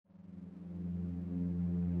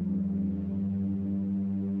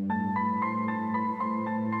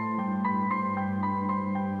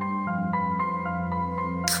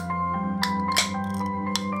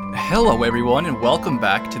Hello, everyone, and welcome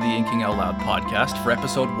back to the Inking Out Loud podcast for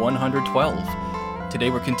episode 112. Today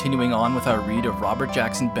we're continuing on with our read of Robert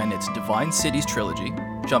Jackson Bennett's Divine Cities trilogy,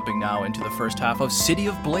 jumping now into the first half of City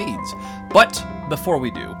of Blades. But before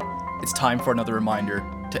we do, it's time for another reminder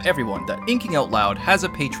to everyone that Inking Out Loud has a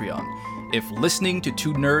Patreon. If listening to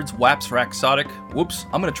two nerds wax rhapsodic, I'm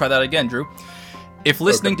going to try that again, Drew. If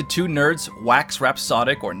listening to two nerds wax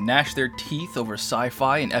rhapsodic or gnash their teeth over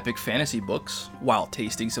sci-fi and epic fantasy books while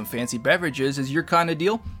tasting some fancy beverages is your kind of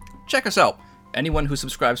deal, check us out. Anyone who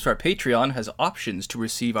subscribes to our Patreon has options to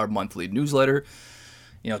receive our monthly newsletter,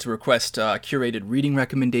 to request curated reading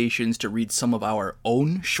recommendations, to read some of our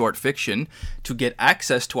own short fiction, to get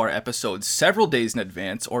access to our episodes several days in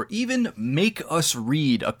advance, or even make us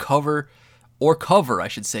read a cover,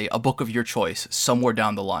 a book of your choice somewhere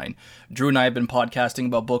down the line. Drew and I have been podcasting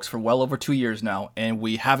about books for well over 2 years now, and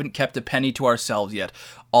we haven't kept a penny to ourselves yet.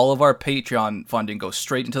 All of our Patreon funding goes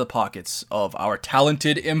straight into the pockets of our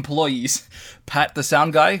talented employees. Pat the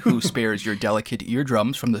sound guy, who spares your delicate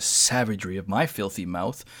eardrums from the savagery of my filthy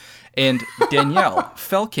mouth, and Danielle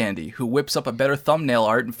Fellcandy, who whips up a better thumbnail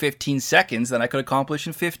art in 15 seconds than I could accomplish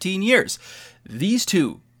in 15 years. These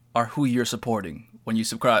two are who you're supporting when you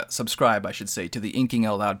subscribe, to the Inking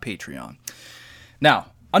Out Loud Patreon.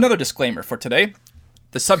 Now, another disclaimer for today.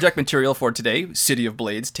 The subject material for today, City of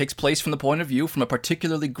Blades, takes place from the point of view from a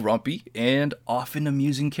particularly grumpy and often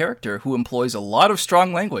amusing character who employs a lot of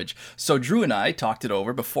strong language. So Drew and I talked it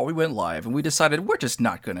over before we went live, and we decided we're just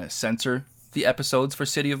not going to censor the episodes for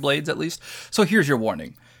City of Blades, at least. So here's your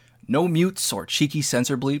warning. No mutes or cheeky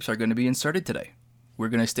censor bleeps are going to be inserted today. We're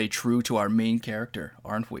going to stay true to our main character,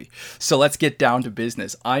 aren't we? So let's get down to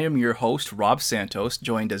business. I am your host, Rob Santos,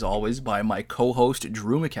 joined as always by my co-host,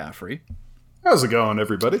 Drew McCaffrey. How's it going,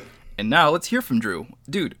 everybody? And now let's hear from Drew.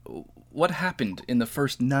 Dude, what happened in the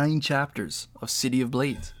first 9 chapters of City of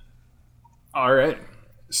Blades? All right.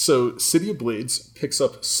 So City of Blades picks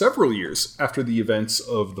up several years after the events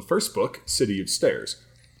of the first book, City of Stairs.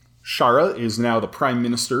 Shara is now the Prime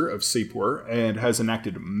Minister of Sapor and has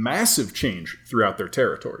enacted massive change throughout their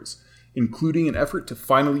territories, including an effort to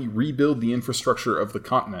finally rebuild the infrastructure of the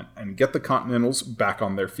continent and get the Continentals back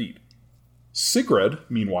on their feet. Sigrid,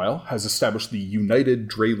 meanwhile, has established the United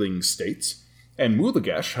Drailing States, and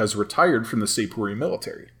Mulagesh has retired from the Sapori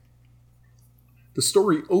military. The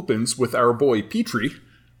story opens with our boy Petri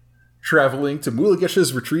traveling to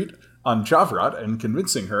Mulagesh's retreat on Javrat and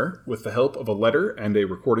convincing her, with the help of a letter and a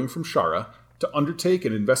recording from Shara, to undertake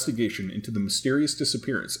an investigation into the mysterious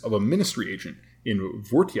disappearance of a ministry agent in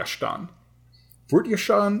Vortyashtan.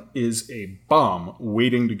 Vortyashtan is a bomb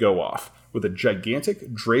waiting to go off, with a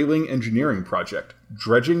gigantic Drailing engineering project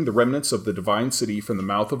dredging the remnants of the Divine City from the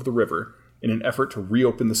mouth of the river in an effort to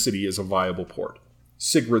reopen the city as a viable port.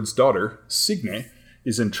 Sigrid's daughter, Signe,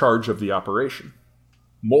 is in charge of the operation.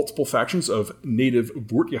 Multiple factions of native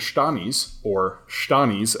Vortyashtanis, or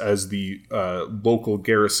Shtanis as the local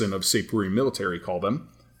garrison of Sapori military call them,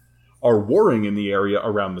 are warring in the area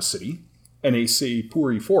around the city, and a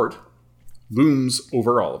Sapori fort looms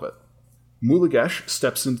over all of it. Mulagesh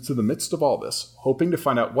steps into the midst of all this, hoping to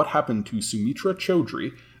find out what happened to Sumitra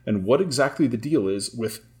Chaudhry and what exactly the deal is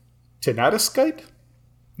with Thanatiskite?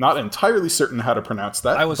 Not entirely certain how to pronounce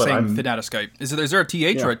that. I was saying Thanatiskite. Is there a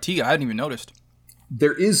TH or a T? I hadn't even noticed.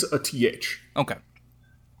 There is a TH. Okay.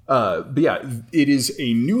 But yeah, it is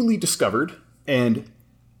a newly discovered and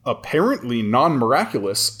apparently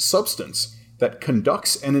non-miraculous substance that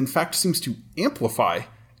conducts and in fact seems to amplify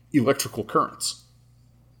electrical currents.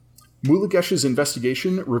 Mulagesh's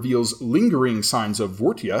investigation reveals lingering signs of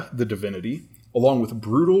Vortya, the divinity, along with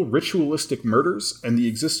brutal ritualistic murders and the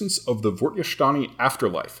existence of the Vortyashtani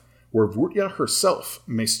afterlife, where Vortya herself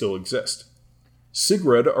may still exist.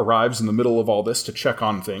 Sigrid arrives in the middle of all this to check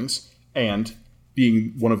on things, and,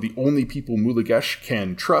 being one of the only people Mulagesh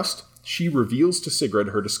can trust, she reveals to Sigrid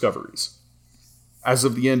her discoveries. As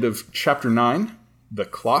of the end of Chapter 9, the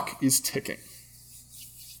clock is ticking.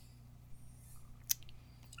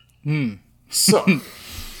 So,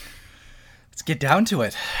 let's get down to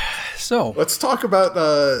it. So let's talk about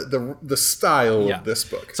the style of this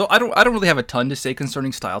book. So I don't really have a ton to say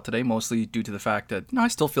concerning style today, mostly due to the fact that I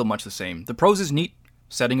still feel much the same. The prose is neat,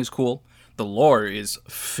 setting is cool, the lore is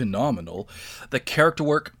phenomenal, the character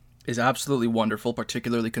work is absolutely wonderful,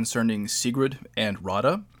 particularly concerning Sigrid and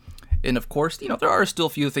Radha. And of course, there are still a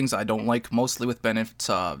few things I don't like, mostly with Bennett's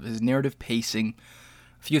his narrative pacing.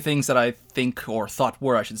 A few things that I think, or thought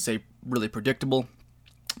were, I should say, really predictable.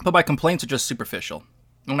 But my complaints are just superficial.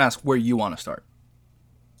 I'm going to ask where you want to start.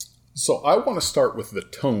 So I want to start with the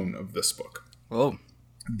tone of this book. Oh.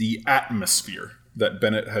 The atmosphere that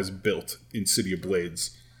Bennett has built in City of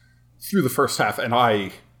Blades through the first half, and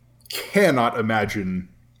I cannot imagine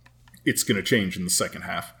it's going to change in the second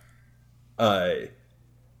half.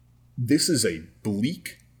 This is a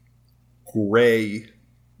bleak, gray,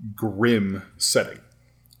 grim setting,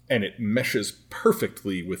 and it meshes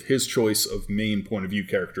perfectly with his choice of main point of view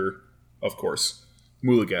character, of course,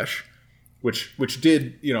 Mulagesh, which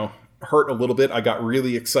did, hurt a little bit. I got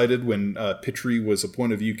really excited when Pitri was a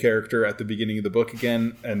point of view character at the beginning of the book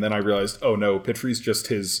again, and then I realized, oh no, Pitri's just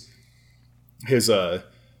his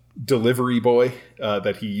delivery boy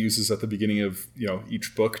that he uses at the beginning of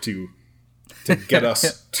each book to get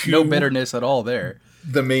us to no bitterness at all there.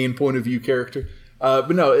 The main point of view character, but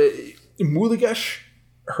no, Mulagesh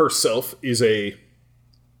herself is a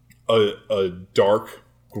dark,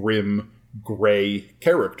 grim, gray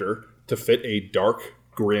character to fit a dark,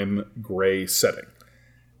 grim, gray setting,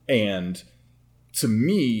 and to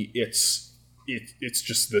me, it's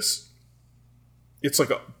just this. It's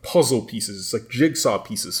like a puzzle pieces. It's like jigsaw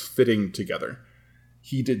pieces fitting together.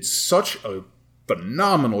 He did such a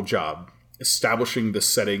phenomenal job establishing the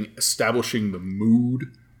setting, establishing the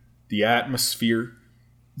mood, the atmosphere.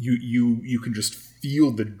 You can just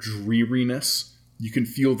feel the dreariness. You can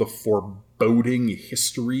feel the foreboding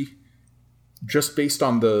history just based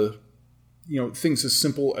on the things as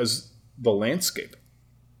simple as the landscape.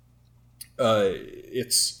 I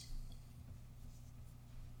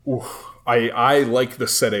like the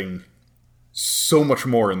setting so much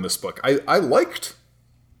more in this book. I liked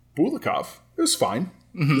Bulikov. It was fine.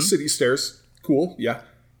 Mm-hmm. The city stairs, cool, yeah.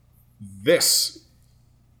 This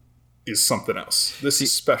is something else. This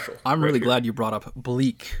is special. I'm really glad you brought up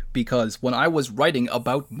bleak, because when I was writing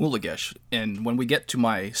about Mulagesh, and when we get to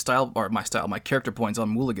my character points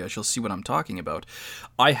on Mulagesh, you'll see what I'm talking about.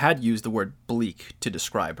 I had used the word bleak to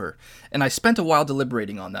describe her, and I spent a while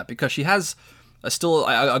deliberating on that, because she has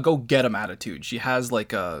a go-get-em attitude. She has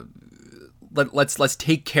like a let's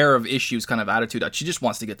take care of issues kind of attitude that she just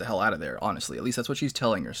wants to get the hell out of there, honestly. At least that's what she's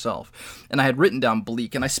telling herself. And I had written down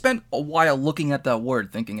bleak, and I spent a while looking at that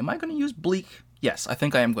word thinking, am I going to use bleak? Yes, I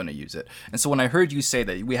think I am going to use it. And so when I heard you say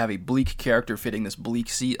that we have a bleak character fitting this bleak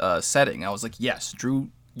setting, I was like, yes, Drew,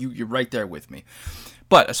 you're right there with me.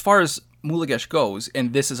 But as far as Mulagesh goes,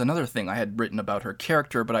 and this is another thing I had written about her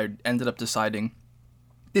character, but I ended up deciding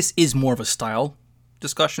this is more of a style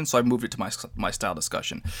discussion, so I moved it to my style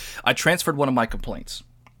discussion. I transferred one of my complaints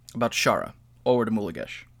about Shara over to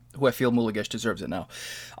Mulagesh, who I feel Mulagesh deserves it now.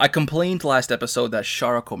 I complained last episode that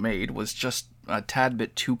Shara Komaid was just a tad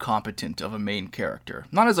bit too competent of a main character.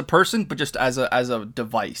 Not as a person, but just as a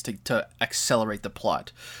device to accelerate the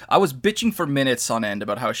plot. I was bitching for minutes on end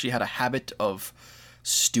about how she had a habit of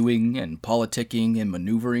stewing and politicking and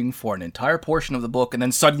maneuvering for an entire portion of the book, and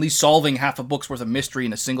then suddenly solving half a book's worth of mystery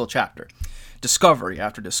in a single chapter. Discovery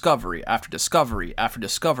after discovery after discovery after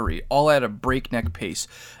discovery, all at a breakneck pace.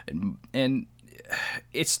 And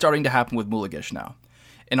it's starting to happen with Mulagesh now.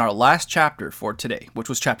 In our last chapter for today, which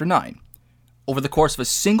was chapter 9, over the course of a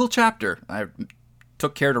single chapter, I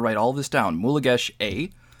took care to write all this down. Mulagesh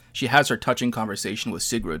A, she has her touching conversation with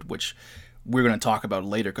Sigrid, which we're going to talk about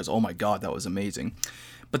later because, oh my god, that was amazing.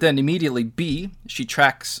 But then immediately B, she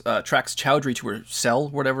tracks Chowdhury to her cell,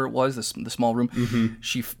 whatever it was, the small room.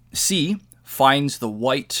 Mm-hmm. C finds the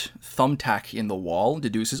white thumbtack in the wall,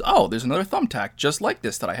 deduces, oh, there's another thumbtack just like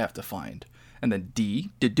this that I have to find. And then D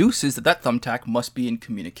deduces that thumbtack must be in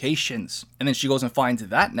communications. And then she goes and finds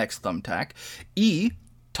that next thumbtack. E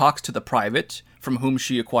talks to the private, from whom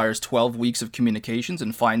she acquires 12 weeks of communications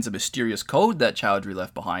and finds a mysterious code that Chowdhury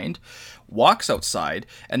left behind, walks outside,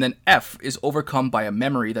 and then F is overcome by a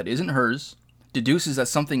memory that isn't hers, deduces that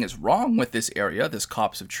something is wrong with this area, this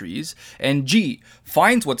copse of trees, and G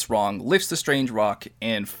finds what's wrong, lifts the strange rock,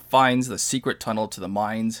 and finds the secret tunnel to the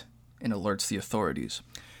mines and alerts the authorities.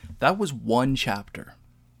 That was one chapter.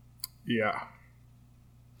 Yeah.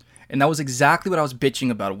 And that was exactly what I was bitching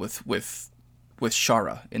about with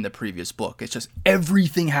Shara in the previous book. It's just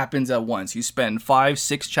everything happens at once. You spend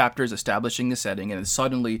 5-6 chapters establishing the setting, and then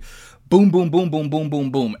suddenly, boom, boom, boom, boom, boom, boom,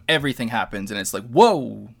 boom, everything happens, and it's like,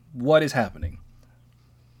 whoa, what is happening?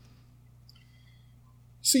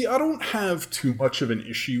 See, I don't have too much of an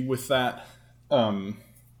issue with that,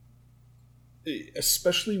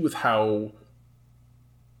 especially with how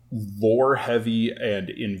lore-heavy and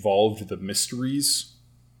involved the mysteries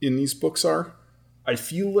in these books are. I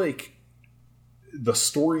feel like the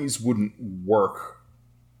stories wouldn't work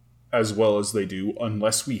as well as they do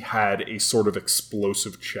unless we had a sort of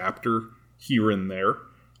explosive chapter here and there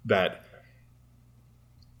that,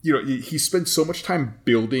 he spends so much time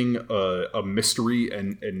building a mystery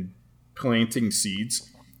and planting seeds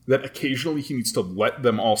that occasionally he needs to let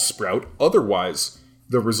them all sprout. Otherwise,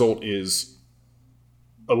 the result is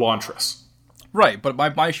Elantris. Right, but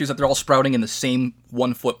my issue is that they're all sprouting in the same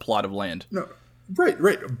 1 foot plot of land. No,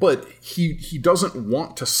 right. But he doesn't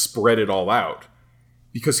want to spread it all out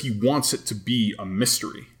because he wants it to be a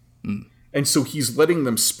mystery. Mm. And so he's letting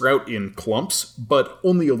them sprout in clumps, but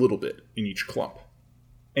only a little bit in each clump.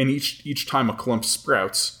 And each time a clump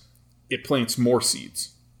sprouts, it plants more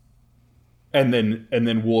seeds. And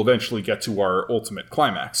then we'll eventually get to our ultimate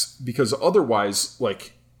climax. Because otherwise,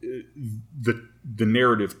 like, the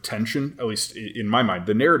narrative tension, at least in my mind,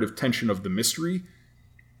 the narrative tension of the mystery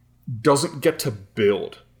doesn't get to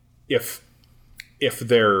build if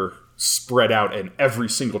they're spread out and every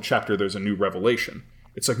single chapter there's a new revelation.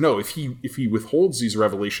 It's like, no, if he withholds these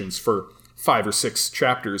revelations for 5 or 6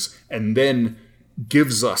 chapters and then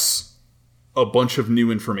gives us a bunch of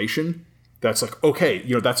new information, that's like, okay,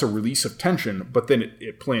 that's a release of tension, but then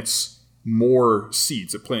it plants more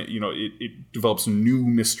seeds. It develops new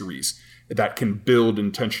mysteries that can build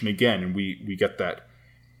in tension again, and we get that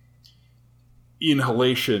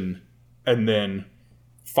inhalation, and then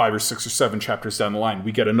 5 or 6 or 7 chapters down the line,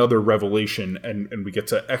 we get another revelation, and we get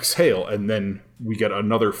to exhale, and then we get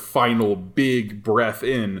another final big breath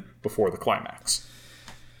in before the climax.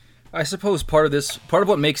 I suppose part of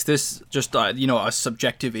what makes this just a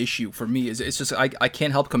subjective issue for me is it's just I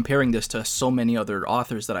can't help comparing this to so many other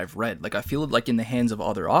authors that I've read. Like, I feel like in the hands of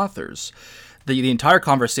other authors, the entire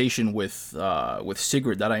conversation with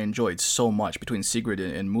Sigrid that I enjoyed so much between Sigrid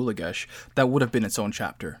and Mulagesh, that would have been its own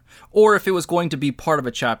chapter. Or if it was going to be part of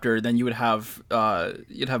a chapter, then you would have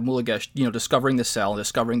Mulagesh discovering the cell,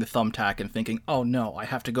 discovering the thumbtack, and thinking, oh no, I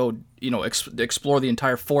have to go explore the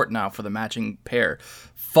entire fort now for the matching pair.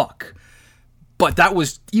 Fuck. But that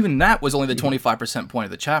was only the 25% point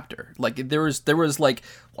of the chapter. Like, there was like,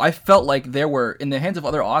 I felt like there were, in the hands of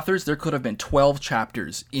other authors, there could have been 12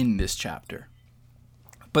 chapters in this chapter.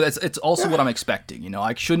 But it's also what I'm expecting.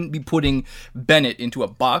 I shouldn't be putting Bennett into a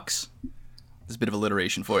box. There's a bit of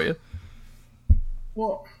alliteration for you.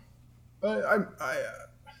 Well,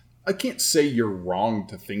 I can't say you're wrong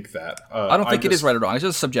to think that. I don't think it is right or wrong. It's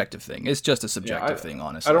just a subjective thing. It's just a subjective thing,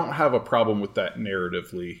 honestly. I don't have a problem with that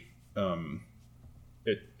narratively.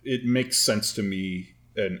 It makes sense to me,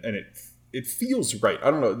 and it feels right. I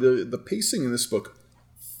don't know. The pacing in this book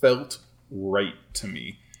felt right to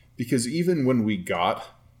me, because even when we got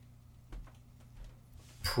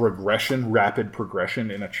rapid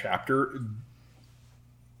progression in a chapter,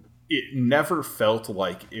 it never felt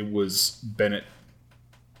like it was Bennett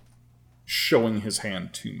showing his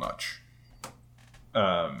hand too much.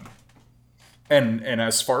 And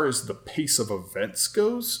as far as the pace of events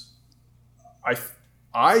goes,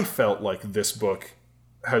 I felt like this book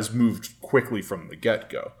has moved quickly from the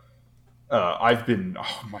get-go. I've been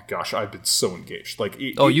so engaged. Like,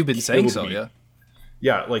 you've been saying so, me. Yeah.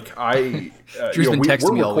 Yeah, like Drew's been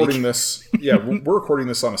texting me all week. We're recording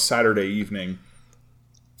this on a Saturday evening.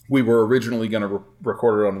 We were originally going to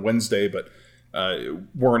record it on Wednesday, but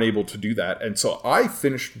weren't able to do that. And so I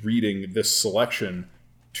finished reading this selection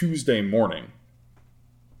Tuesday morning.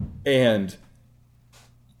 And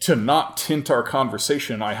to not tint our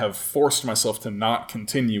conversation, I have forced myself to not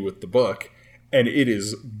continue with the book, and it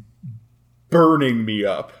is burning me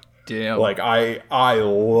up. Damn. Like, I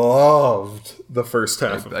loved the first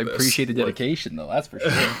half of this. I appreciate the dedication, though, that's for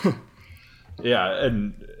sure. Yeah,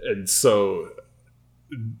 and so,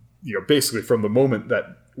 basically from the moment that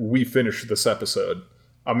we finish this episode,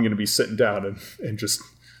 I'm going to be sitting down and just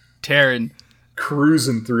tearing,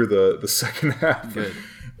 cruising through the second half. Good.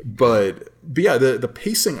 But yeah, the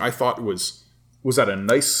pacing I thought was at a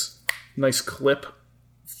nice clip,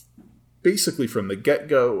 basically from the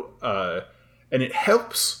get-go, and it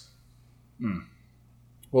helps.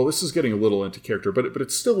 Well, this is getting a little into character, but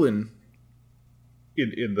it's still in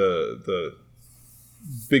the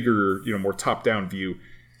bigger, more top-down view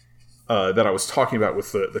that I was talking about,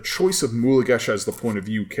 with the choice of Mulagesh as the point of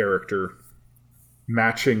view character,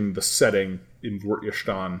 matching the setting in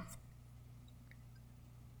Dwort-Yashtan.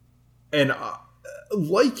 And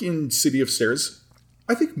like in City of Stairs,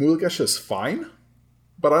 I think Mulagesh is fine,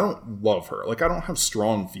 but I don't love her. Like, I don't have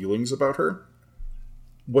strong feelings about her.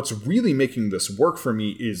 What's really making this work for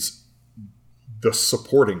me is the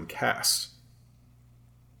supporting cast.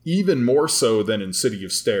 Even more so than in City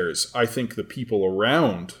of Stairs, I think the people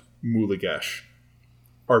around Mulagesh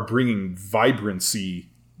are bringing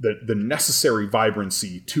vibrancy, the necessary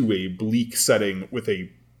vibrancy, to a bleak setting with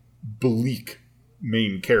a bleak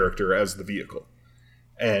main character as the vehicle.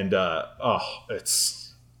 And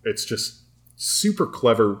it's just super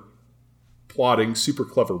clever plotting, super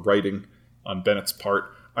clever writing on Bennett's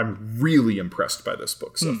part. I'm really impressed by this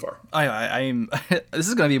book so far. I'm. This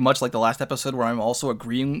is going to be much like the last episode, where I'm also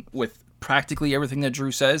agreeing with practically everything that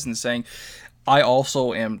Drew says and saying I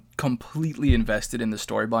also am completely invested in the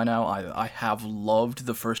story by now. I have loved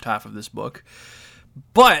the first half of this book,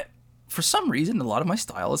 but for some reason, a lot of my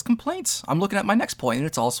style is complaints. I'm looking at my next point, and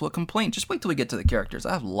it's also a complaint. Just wait till we get to the characters.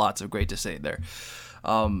 I have lots of great to say there.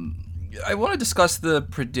 I want to discuss the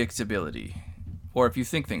predictability, or if you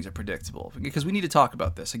think things are predictable, because we need to talk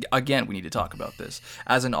about this. Again, we need to talk about this.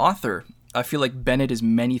 As an author, I feel like Bennett is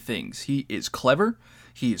many things. He is clever,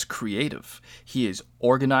 he is creative, he is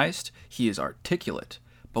organized, he is articulate.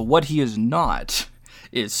 But what he is not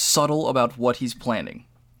is subtle about what he's planning.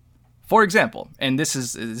 For example, and this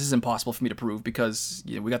is impossible for me to prove because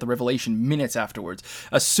we got the revelation minutes afterwards.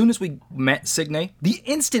 As soon as we met Signe, the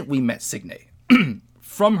instant we met Signe,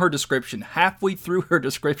 from her description, halfway through her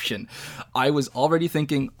description, I was already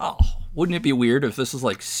thinking, oh, wouldn't it be weird if this was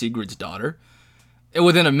like Sigurd's daughter? And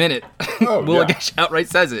within a minute, Mulagesh outright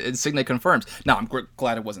says it, and Signe confirms. Now, I'm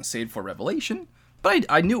glad it wasn't saved for revelation, but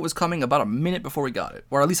I knew it was coming about a minute before we got it.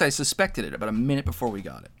 Or at least I suspected it about a minute before we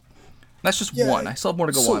got it. That's just one. I still have more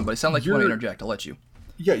to go on, but it sounds like you want to interject. I'll let you.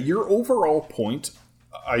 Yeah, your overall point,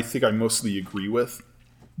 I think I mostly agree with.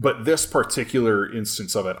 But this particular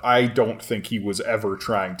instance of it, I don't think he was ever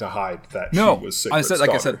trying to hide that she was Sigurd's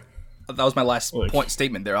daughter. I said, that was my last point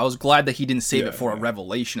statement there. I was glad that he didn't save it for a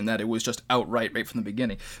revelation and that it was just outright right from the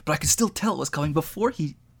beginning. But I could still tell it was coming before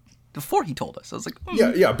he told us. I was like,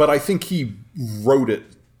 Yeah, but I think he wrote it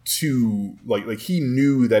to, like he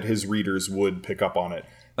knew that his readers would pick up on it.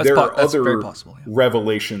 There are other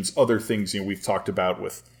revelations, other things we've talked about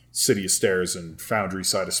with City of Stairs and Foundry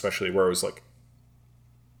Side especially, where I was like,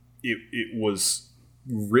 it was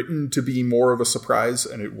written to be more of a surprise,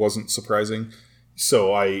 and it wasn't surprising.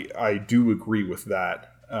 So I do agree with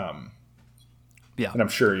that. And I'm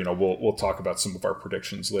sure we'll talk about some of our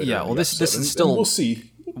predictions later. Yeah, well, this is still and we'll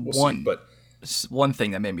see. But one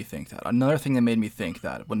thing that made me think that. Another thing that made me think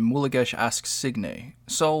that when Mulagesh asks Signe,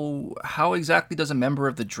 so how exactly does a member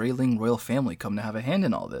of the Drayling royal family come to have a hand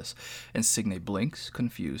in all this? And Signe blinks,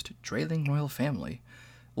 confused. Drayling royal family?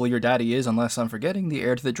 Well, your daddy is, unless I'm forgetting, the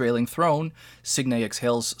heir to the Drayling throne. Signe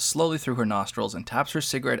exhales slowly through her nostrils and taps her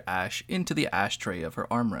cigarette ash into the ashtray of her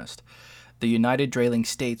armrest. The United Drayling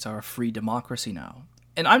States are a free democracy now.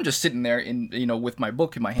 And I'm just sitting there with my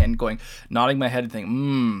book in my hand going, nodding my head and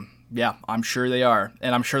thinking, yeah, I'm sure they are.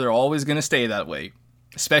 And I'm sure they're always going to stay that way.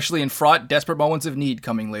 Especially in fraught, desperate moments of need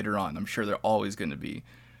coming later on. I'm sure they're always going to be,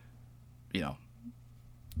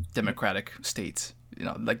 democratic states.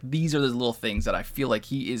 These are the little things that I feel like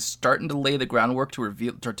he is starting to lay the groundwork to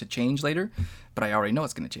reveal or to change later, but I already know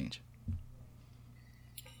it's going to change.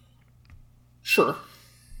 Sure.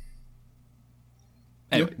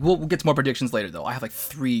 Anyway, we'll get to more predictions later, though. I have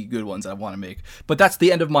 3 good ones I want to make, but that's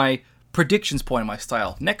the end of my predictions point in my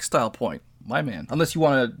style. Next style point, my man. Unless you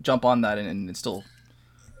want to jump on that and still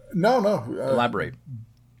elaborate.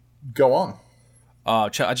 Go on. I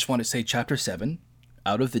just want to say chapter 7,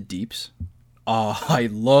 Out of the Deeps. Oh, I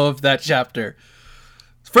love that chapter.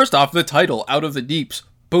 First off, the title, Out of the Deeps.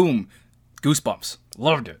 Boom. Goosebumps.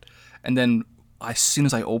 Loved it. And then, as soon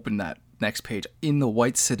as I opened that next page, in the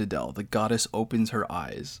White Citadel, the goddess opens her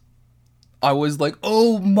eyes. I was like,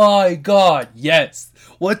 oh my god, yes.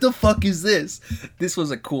 What the fuck is this? This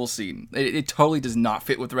was a cool scene. It totally does not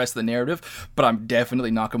fit with the rest of the narrative, but I'm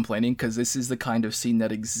definitely not complaining because this is the kind of scene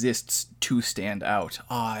that exists to stand out.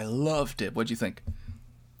 Oh, I loved it. What'd you think?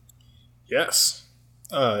 Yes.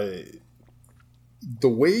 The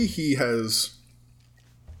way he has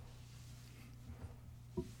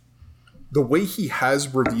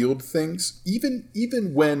revealed things,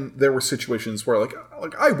 even when there were situations where like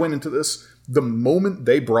I went into this, the moment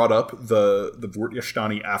they brought up the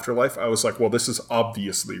Vurt-Yashtani afterlife, I was like, well, this is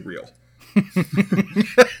obviously real.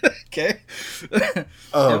 Okay.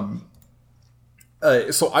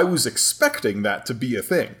 So I was expecting that to be a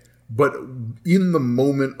thing. But in the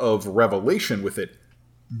moment of revelation with it,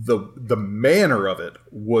 the manner of it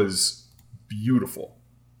was beautiful.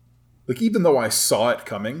 Even though I saw it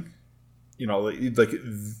coming,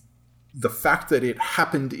 the fact that it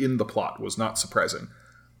happened in the plot was not surprising.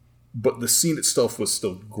 But the scene itself was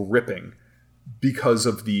still gripping because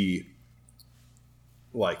of the,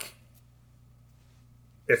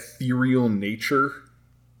 ethereal nature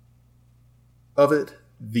of it.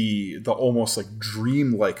 The almost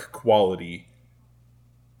dreamlike quality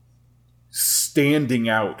standing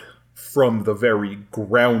out from the very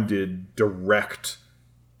grounded, direct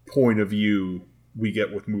point of view we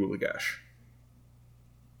get with Mulagesh.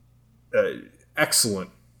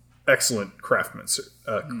 Excellent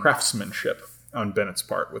craftsmanship. on Bennett's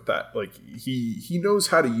part with that. Like he knows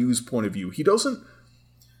how to use point of view. He doesn't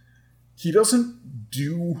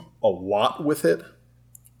do a lot with it.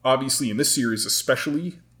 Obviously, in this series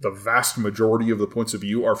especially, the vast majority of the points of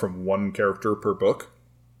view are from one character per book.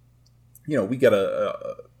 You know, we get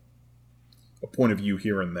a point of view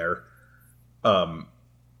here and there.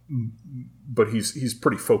 But he's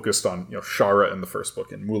pretty focused on, you know, Shara in the first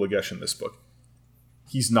book and Mulagesh in this book.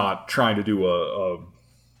 He's not trying to do a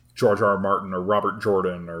George R. R. Martin or Robert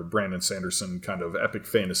Jordan or Brandon Sanderson kind of epic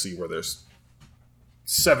fantasy where there's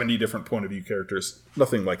 70 different point of view characters.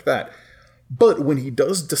 Nothing like that. But when he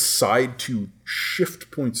does decide to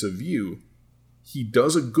shift points of view, he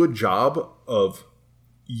does a good job of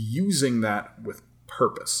using that with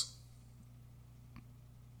purpose.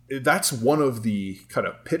 That's one of the kind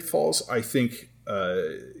of pitfalls I think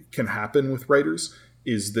can happen with writers,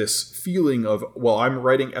 is this feeling of, well, I'm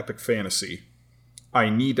writing epic fantasy. I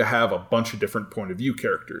need to have a bunch of different point of view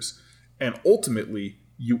characters. And ultimately,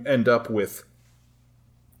 you end up with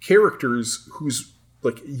characters whose,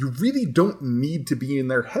 like, you really don't need to be in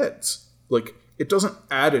their heads. Like, it doesn't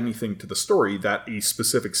add anything to the story that a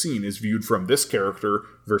specific scene is viewed from this character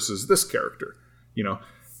versus this character. You know,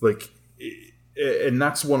 like, and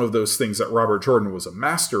that's one of those things that Robert Jordan was a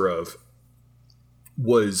master of,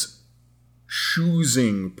 was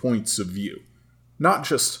choosing points of view. Not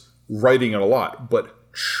just writing it a lot,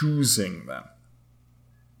 but choosing them.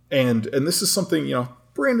 And this is something, you know,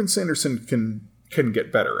 Brandon Sanderson can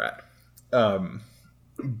get better at.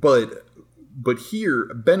 But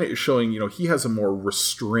here, Bennett is showing, you know, he has a more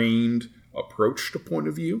restrained approach to point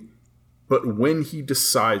of view. But when he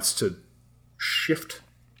decides to shift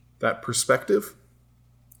that perspective,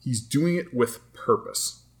 he's doing it with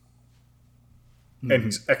purpose. And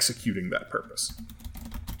he's executing that purpose.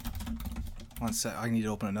 One sec, I need to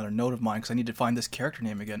open another note of mine because I need to find this character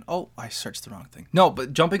name again. Oh, I searched the wrong thing. No,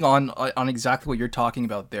 but jumping on exactly what you're talking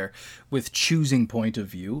about there, with choosing point of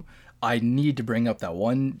view, I need to bring up that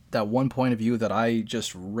one point of view that I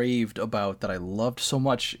just raved about, that I loved so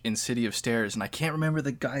much in City of Stairs, and I can't remember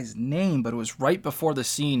the guy's name, but it was right before the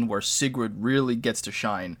scene where Sigrid really gets to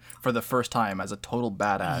shine for the first time as a total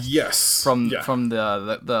badass. Yes. From the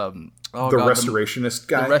restorationist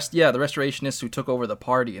guy? The restorationist who took over the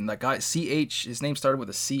party. And that guy, CH, his name started with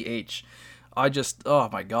a CH. Oh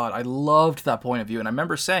my God, I loved that point of view. And I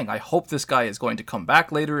remember saying, I hope this guy is going to come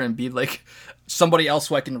back later and be like somebody else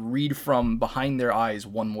who I can read from behind their eyes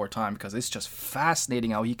one more time, because it's just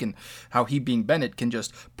fascinating how he being Bennett can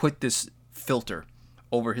just put this filter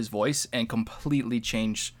over his voice and completely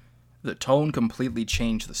change the tone, completely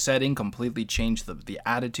change the setting, completely change the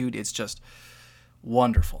attitude. It's just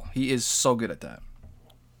wonderful. He is so good at that.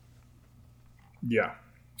 Yeah.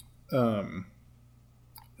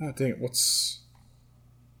 Dang it, what's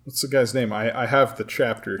the guy's name? I have the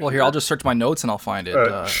chapter. Well, here, I'll just search my notes and I'll find it.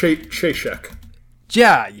 Cheshek.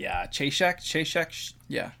 Yeah. Cheshek.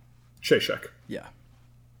 Yeah. Cheshek. Yeah.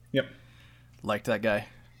 Yep. Liked that guy.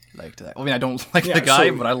 I mean, I don't like the guy,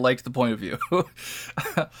 but I liked the point of view.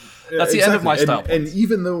 That's the end of my style. And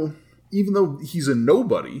even though he's a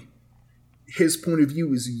nobody, his point of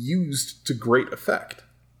view is used to great effect.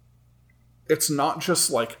 It's not just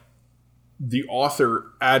like the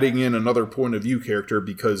author adding in another point of view character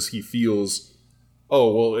because he feels,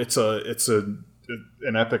 oh, well, it's an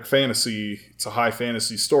epic fantasy, it's a high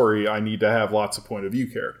fantasy story, I need to have lots of point of view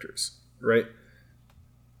characters, right?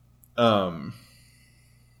 I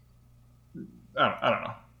don't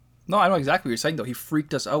know. No, I know exactly what you're saying, though. He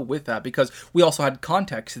freaked us out with that because we also had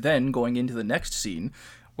context then going into the next scene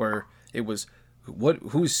where it was,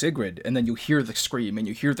 who's Sigrid? And then you hear the scream and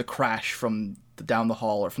you hear the crash from down the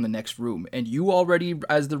hall or from the next room. And you already,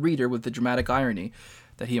 as the reader, with the dramatic irony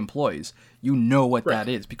that he employs, you know what that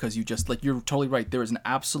is, because you just, like, you're totally right. There is an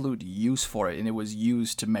absolute use for it, and it was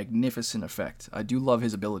used to magnificent effect. I do love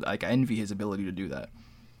his ability. Like, I envy his ability to do that.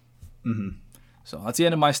 Mm-hmm. So that's the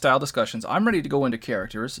end of my style discussions. I'm ready to go into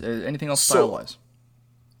characters. Anything else style-wise?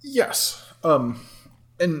 Yes.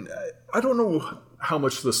 And I don't know how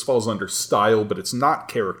much this falls under style, but it's not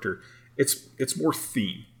character. It's more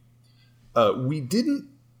theme. We didn't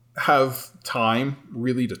have time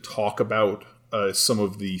really to talk about some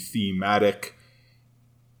of the thematic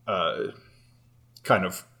kind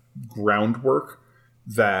of groundwork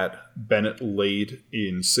that Bennett laid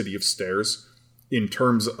in City of Stairs in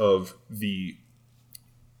terms of the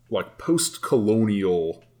like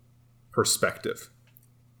post-colonial perspective.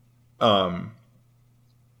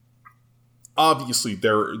 Obviously,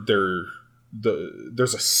 there's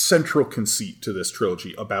a central conceit to this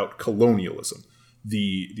trilogy about colonialism,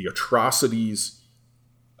 the atrocities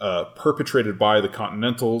perpetrated by the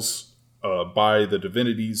Continentals by the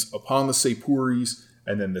divinities upon the Sepuris,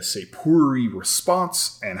 and then the Sepuri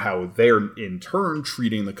response, and how they're in turn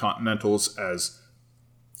treating the Continentals as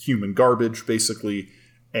human garbage, basically.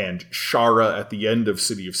 And Shara at the end of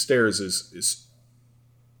City of Stairs is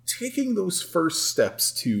taking those first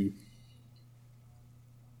steps to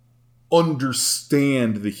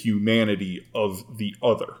understand the humanity of the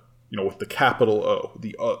other, with the capital O,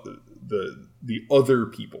 the other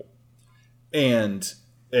people. And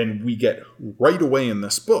we get right away in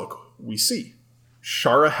this book, we see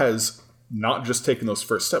Shara has not just taken those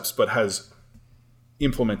first steps, but has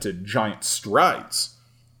implemented giant strides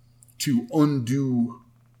to undo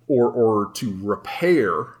or to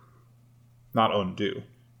repair, not undo,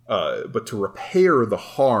 but to repair the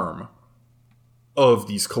harm of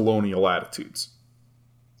these colonial attitudes.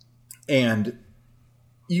 And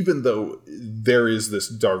even though there is this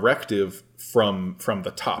directive from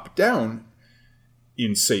the top down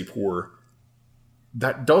in Sepur,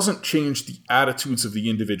 that doesn't change the attitudes of the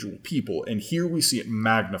individual people. And here we see it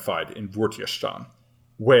magnified in Vortyazstan,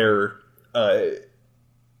 where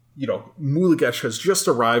Mulagesh has just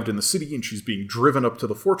arrived in the city and she's being driven up to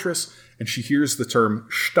the fortress, and she hears the term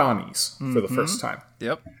Shtanis for the first time.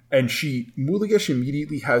 Yep. And Mulagesh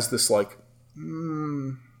immediately has this I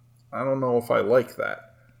don't know if I like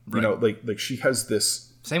that. Right. Like she has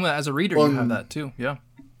this. Same as a reader, you have that too. Yeah.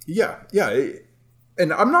 Yeah.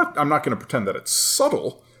 And I'm not going to pretend that it's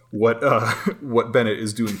subtle what Bennett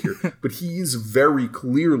is doing here, but he's very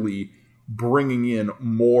clearly bringing in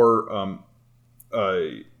more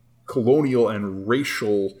colonial and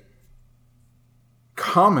racial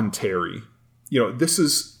commentary. This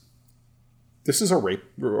is a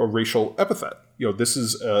racial epithet. This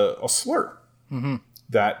is a slur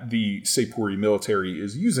that the Sepuri military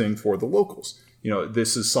is using for the locals.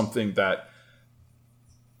 This is something that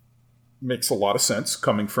makes a lot of sense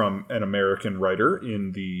coming from an American writer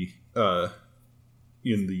in the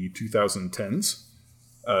 2010s.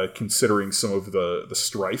 Considering some of the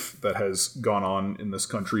strife that has gone on in this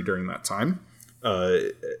country during that time,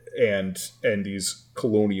 and these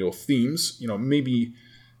colonial themes, maybe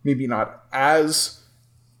not as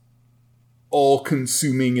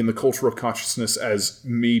all-consuming in the cultural consciousness as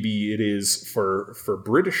maybe it is for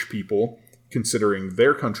British people, considering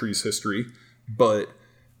their country's history, but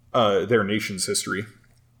their nation's history.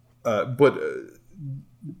 But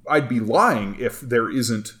I'd be lying if there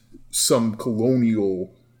isn't some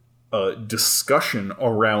colonial discussion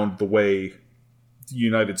around the way the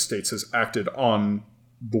United States has acted on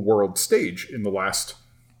the world stage in the last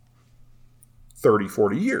 30,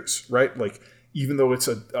 40 years, right? Like, even though it's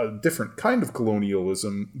a different kind of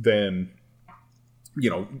colonialism than,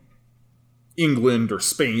 England or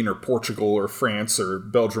Spain or Portugal or France or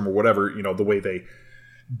Belgium or whatever, the way they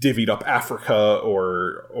divvied up Africa,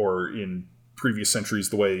 or in previous centuries,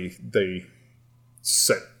 the way they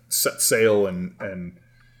set sail and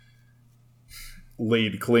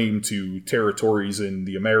laid claim to territories in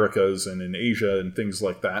the Americas and in Asia and things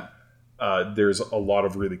like that. There's a lot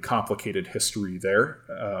of really complicated history there.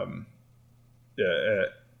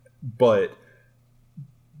 But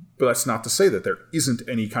that's not to say that there isn't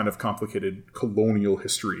any kind of complicated colonial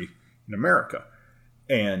history in America.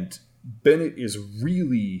 And Bennett is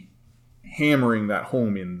really hammering that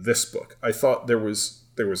home in this book. I thought there was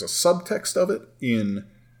a subtext of it in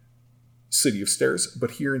City of Stairs,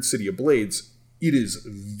 but here in City of Blades, it is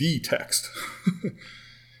the text.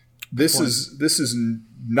 This is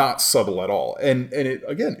not subtle at all, and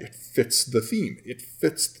it fits the theme. It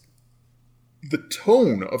fits the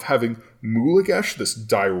tone of having Mulagesh, this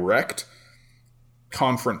direct,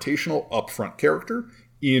 confrontational, upfront character,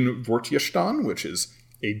 in Vortyazstan, which is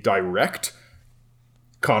a direct,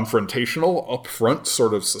 confrontational, upfront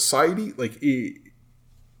sort of society. Like,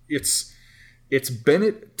 it's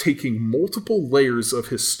Bennett taking multiple layers of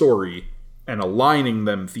his story and aligning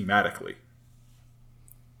them thematically.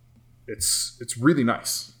 It's really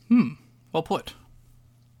nice. Well put.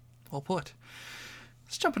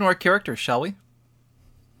 Let's jump into our characters, shall we?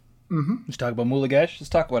 Mm-hmm. Let's talk about Mulagesh. Let's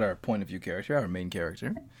talk about our point of view character, our main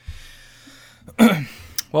character.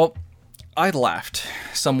 Well, I laughed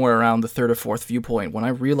somewhere around the third or fourth viewpoint when I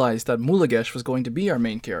realized that Mulagesh was going to be our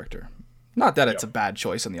main character. Not that it's a bad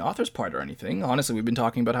choice on the author's part or anything. Honestly, we've been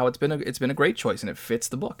talking about how it's been a great choice and it fits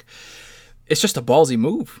the book. It's just a ballsy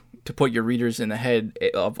move to put your readers in the head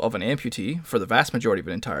of an amputee for the vast majority of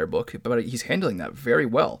an entire book, but he's handling that very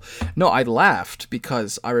well. No, I laughed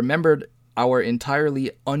because I remembered our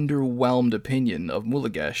entirely underwhelmed opinion of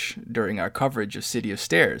Mulagesh during our coverage of City of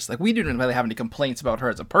Stairs. Like, we didn't really have any complaints about her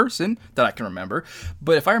as a person that I can remember,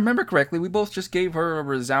 but if I remember correctly, we both just gave her a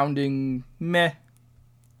resounding meh.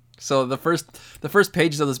 So the first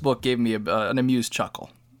pages of this book gave me an amused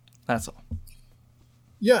chuckle. That's all.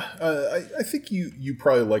 Yeah, I think you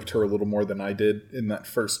probably liked her a little more than I did in that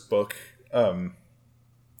first book.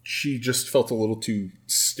 She just felt a little too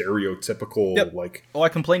stereotypical, Yep. like I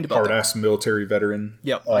complained about that. hard-ass military veteran.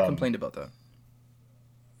 Yep, I complained about that.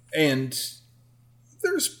 And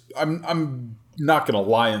I'm not going to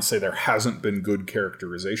lie and say there hasn't been good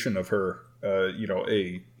characterization of her.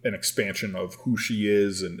 An expansion of who she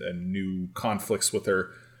is and new conflicts with her.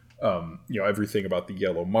 Everything about the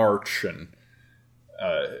Yellow March and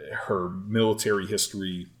her military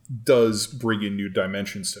history does bring in new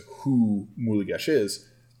dimensions to who Mulagesh is.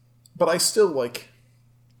 But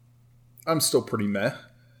I'm still pretty meh.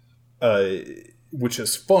 Which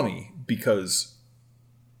is funny because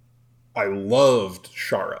I loved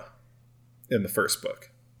Shara in the first book.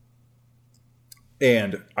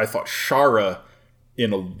 And I thought Shara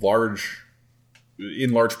in large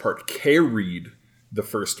part carried the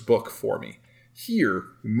first book for me. Here,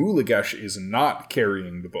 Mulagesh is not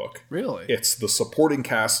carrying the book. Really? It's the supporting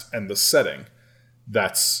cast and the setting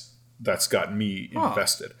that's got me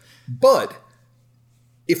invested. But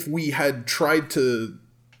if we had tried to,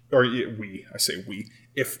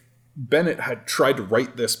 if Bennett had tried to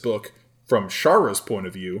write this book from Shara's point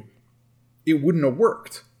of view, it wouldn't have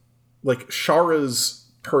worked. Like, Shara's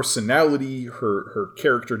personality, her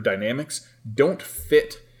character dynamics don't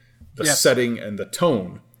fit the setting and the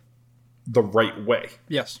tone the right way.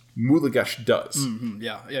 Yes. Mulagesh does. Mm-hmm,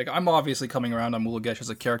 yeah. I'm obviously coming around on Mulagesh as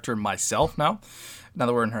a character myself now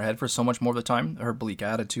that we're in her head for so much more of the time. Her bleak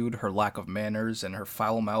attitude, her lack of manners, and her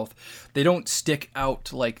foul mouth, they don't stick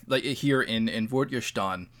out like here in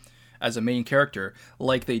Vortjestan as a main character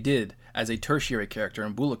like they did as a tertiary character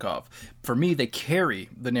in Bulakov. For me, they carry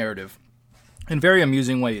the narrative in very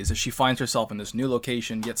amusing ways as she finds herself in this new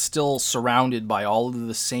location, yet still surrounded by all of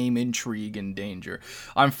the same intrigue and danger.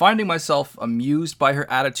 I'm finding myself amused by her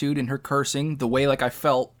attitude and her cursing, the way I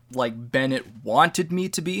felt like Bennett wanted me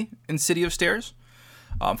to be in City of Stairs.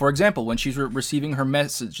 For example, when she's receiving her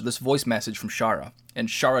message, this voice message from Shara, and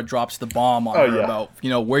Shara drops the bomb on her about,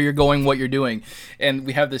 where you're going, what you're doing. And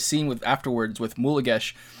we have this scene afterwards with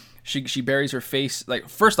Mulagesh. She buries her face,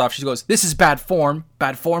 first off, she goes, "This is bad form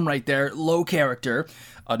right there, low character."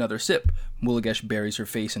 Another sip. Mulagesh buries her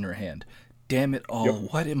face in her hand. Damn it all,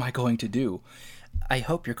 What am I going to do? "I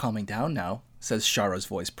hope you're calming down now," says Shara's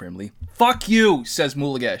voice primly. "Fuck you," says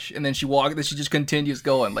Mulagesh. And then she just continues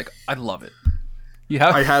going. I love it.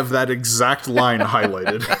 I have that exact line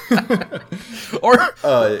highlighted.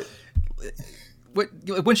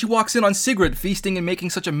 When she walks in on Sigrid feasting and making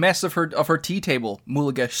such a mess of her tea table,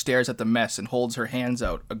 Mulagesh stares at the mess and holds her hands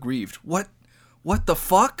out, aggrieved. What the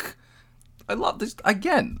fuck? I love this.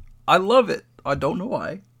 Again, I love it. I don't know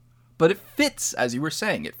why. But it fits, as you were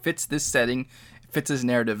saying. It fits this setting. It fits this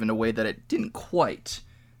narrative in a way that it didn't quite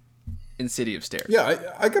in City of Stairs.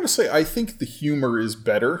 Yeah, I gotta say, I think the humor is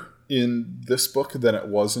better in this book than it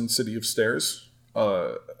was in City of Stairs.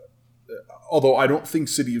 Although I don't think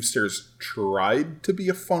City of Stairs tried to be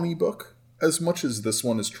a funny book as much as this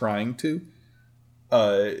one is trying to.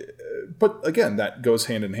 But again, that goes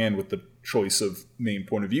hand in hand with the choice of main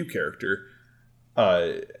point of view character.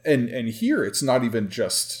 And here it's not even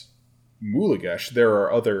just Mulagesh. There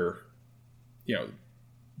are other,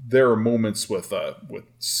 there are moments with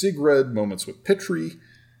Sigrid, moments with Pitri.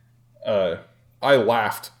 I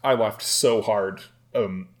laughed so hard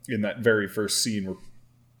in that very first scene where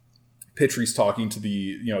Pitri's talking to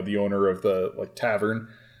the owner of the tavern,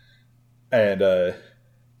 and the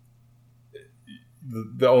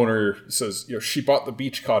owner says, she bought the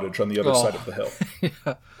beach cottage on the other side of the hill.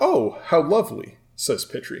 Yeah. "Oh, how lovely," says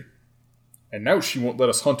Pitri. "And now she won't let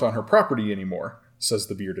us hunt on her property anymore," says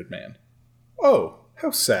the bearded man. "Oh,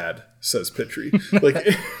 how sad," says Pitri.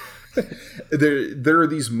 There are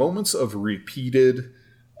these moments of repeated,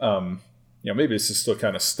 maybe it's just still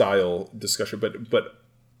kind of style discussion, but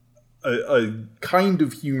a kind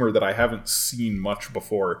of humor that I haven't seen much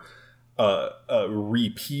before.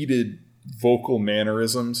 Repeated vocal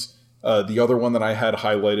mannerisms. The other one that I had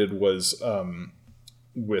highlighted was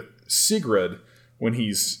with Sigrid when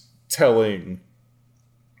he's telling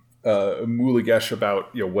Mulagesh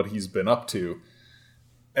about what he's been up to,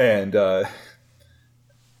 and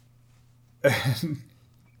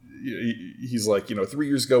he's like, 3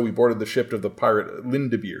 years ago we boarded the ship of the pirate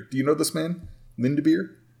Lindebeer. Do you know this man,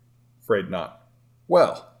 Lindebeer? Afraid not.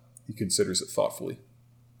 Well, he considers it thoughtfully.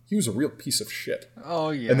 He was a real piece of shit. Oh,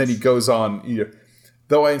 yes. And then he goes on,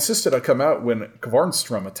 though I insisted I come out when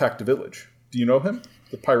Kvarnstrom attacked a village. Do you know him?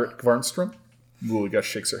 The pirate Kvarnstrom? Mulagesh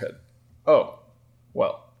shakes her head. Oh,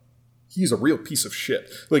 well, he's a real piece of shit.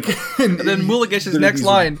 Like, and then Mulagesh's next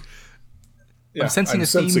line. Yeah, I'm sensing a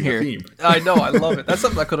theme here. I know, I love it. That's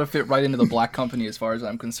something that could have fit right into the Black Company as far as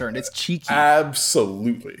I'm concerned. It's cheeky.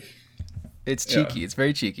 Absolutely. It's cheeky. Yeah. It's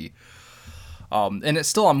very cheeky. And it's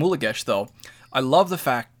still on Mulagesh, though. I love the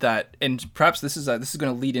fact that, and perhaps this is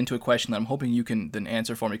going to lead into a question that I'm hoping you can then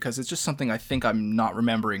answer for me, because it's just something I think I'm not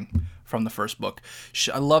remembering from the first book.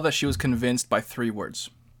 I love that she was convinced by 3 words.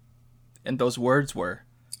 And those words were,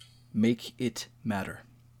 make it matter.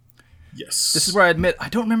 Yes. This is where I admit, I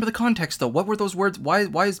don't remember the context, though. What were those words? Why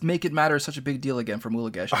is make it matter such a big deal again for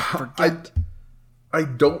Mulagesh? I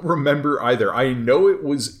don't remember either. I know it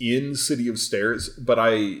was in City of Stairs, but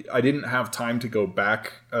I didn't have time to go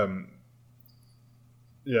back.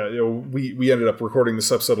 We ended up recording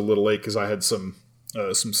this episode a little late because I had some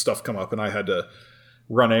stuff come up and I had to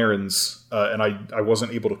run errands, and I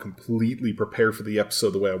wasn't able to completely prepare for the episode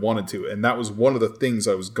the way I wanted to. And that was one of the things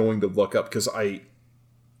I was going to look up, because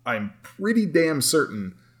I'm pretty damn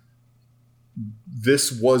certain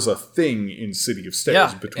this was a thing in City of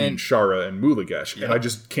Stairs between Shara and Mulagesh, and I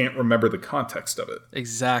just can't remember the context of it.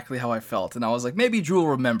 Exactly how I felt, and I was like, maybe Drew will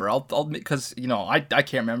remember. I'll because I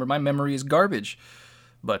can't remember. My memory is garbage,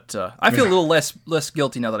 but I feel a little less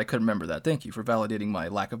guilty now that I could remember that. Thank you for validating my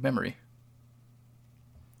lack of memory.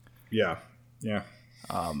 Yeah.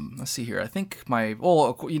 Let's see here. I think my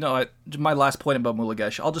last point about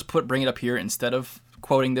Mulagesh, I'll just bring it up here instead of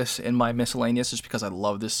quoting this in my miscellaneous, just because I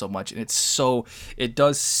love this so much, and it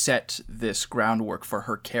does set this groundwork for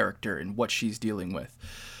her character and what she's dealing with.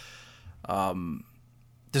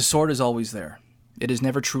 The sword is always there. It is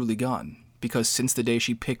never truly gone, because since the day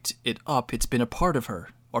she picked it up, it's been a part of her,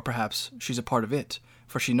 or perhaps she's a part of it,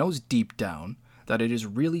 for she knows deep down that it is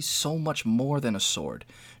really so much more than a sword.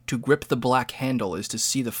 To grip the black handle is to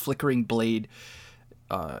see the flickering blade,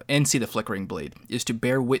 is to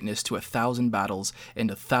bear witness to 1,000 battles and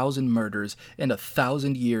 1,000 murders and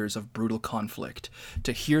 1,000 years of brutal conflict.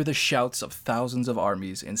 To hear the shouts of thousands of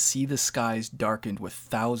armies and see the skies darkened with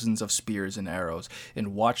thousands of spears and arrows,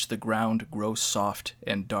 and watch the ground grow soft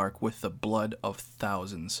and dark with the blood of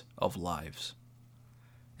thousands of lives.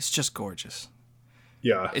 It's just gorgeous.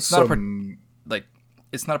 Yeah, it's not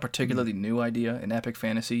it's not a particularly new idea in epic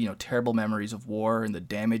fantasy, terrible memories of war and the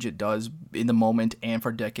damage it does in the moment and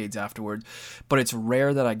for decades afterwards. But it's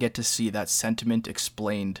rare that I get to see that sentiment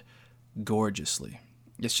explained gorgeously.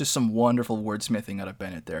 It's just some wonderful wordsmithing out of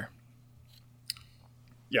Bennett there.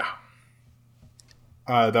 Yeah.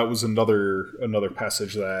 That was another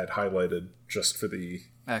passage that I had highlighted just for the...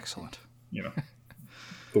 Excellent.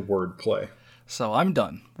 The word play. So I'm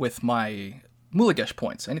done with my Mulagesh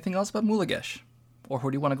points. Anything else about Mulagesh? Or who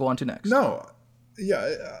do you want to go on to next? No.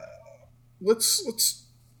 Yeah. Let's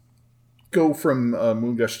go from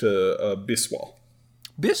Mulagesh to Biswal.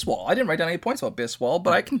 Biswal. I didn't write down any points about Biswal,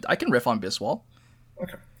 but I can riff on Biswal.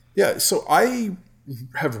 Okay. Yeah, so I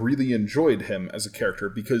have really enjoyed him as a character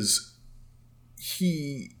because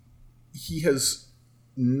he has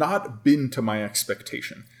not been to my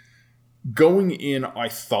expectation. Going in, I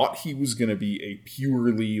thought he was going to be a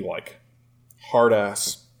purely,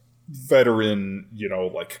 hard-ass veteran,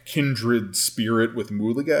 kindred spirit with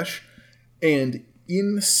Mulagesh, and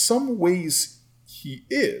in some ways he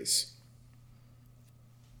is.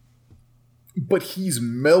 But he's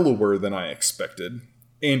mellower than I expected,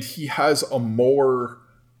 and he has a more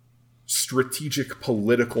strategic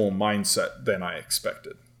political mindset than I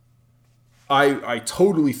expected. I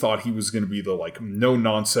totally thought he was going to be the, no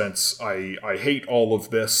nonsense, I hate all of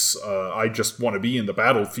this, I just want to be in the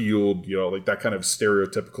battlefield, that kind of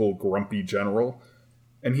stereotypical grumpy general.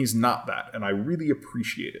 And he's not that, and I really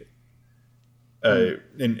appreciate it.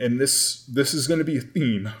 And this is going to be a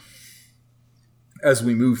theme as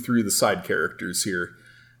we move through the side characters here.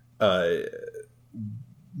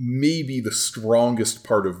 Maybe the strongest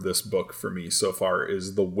part of this book for me so far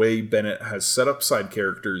is the way Bennett has set up side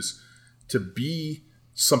characters to be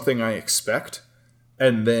something I expect,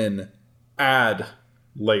 and then add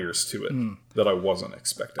layers to it that I wasn't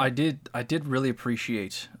expecting. I did really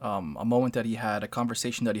appreciate a moment that he had, a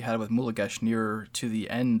conversation that he had with Mulagesh near to the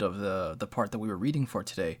end of the part that we were reading for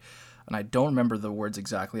today. And I don't remember the words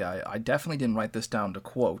exactly. I definitely didn't write this down to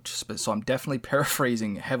quote, so I'm definitely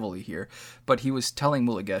paraphrasing heavily here. But he was telling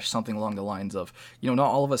Mulagesh something along the lines of, not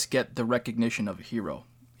all of us get the recognition of a hero.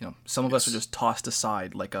 Some of us are just tossed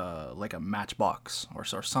aside like a matchbox or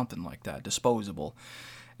something like that, disposable.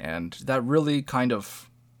 And that really kind of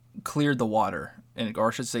cleared the water, or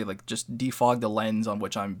I should say, just defogged the lens on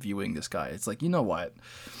which I'm viewing this guy. It's you know what?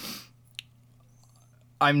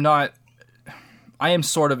 I'm not I am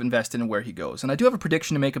sort of invested in where he goes. And I do have a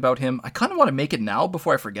prediction to make about him. I kind of want to make it now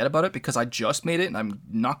before I forget about it because I just made it and I'm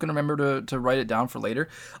not going to remember to write it down for later.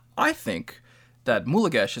 I think that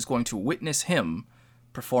Mulagesh is going to witness him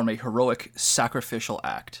perform a heroic sacrificial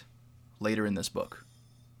act later in this book.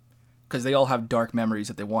 Because they all have dark memories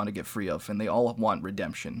that they want to get free of, and they all want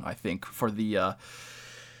redemption, I think, for the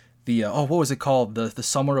what was it called? The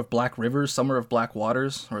Summer of Black Rivers, Summer of Black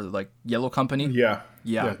Waters, or like Yellow Company? Yeah.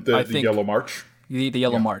 The Yellow March. The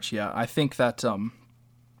Yellow March, yeah. I think that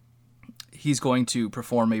he's going to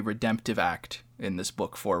perform a redemptive act in this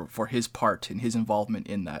book for his part and his involvement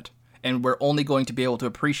in that. And we're only going to be able to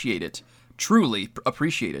appreciate it, truly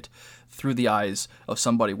appreciate it, through the eyes of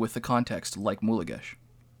somebody with the context like Mulagesh.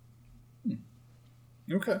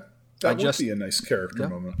 Okay. That would be a nice character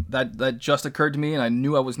moment. That just occurred to me, and I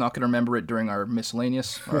knew I was not going to remember it during our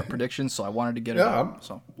miscellaneous predictions, so I wanted to get it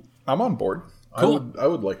out. I'm on board. Cool. I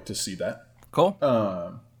would like to see that. Cool.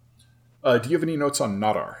 Do you have any notes on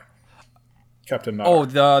Nadar? Captain Nadar. Oh,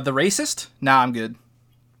 the racist? Nah, I'm good.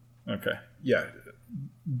 Okay. Yeah.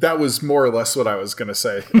 That was more or less what I was going to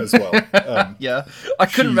say as well. Yeah. I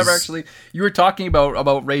couldn't remember, actually. You were talking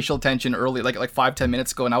about racial tension early, like 5-10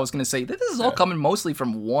 minutes ago, and I was going to say, this is all coming mostly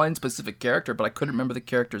from one specific character, but I couldn't remember the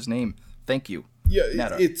character's name. Thank you.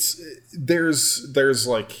 Yeah, there's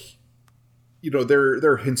like,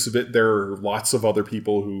 there are hints of it. There are lots of other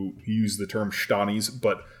people who use the term Shtanis,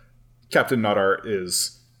 but Captain Nadar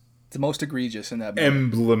is the most egregious in that movie.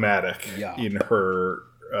 Emblematic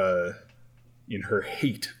in her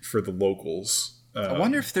hate for the locals. I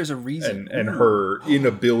wonder if there's a reason. And her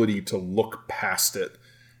inability to look past it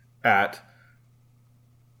at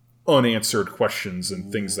unanswered questions and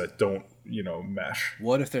things that don't, mesh.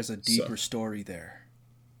 What if there's a deeper story there?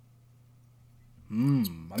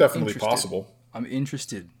 Definitely possible. I'm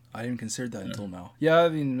interested. I didn't consider that until now. Yeah, I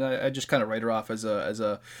mean, I just kind of write her off as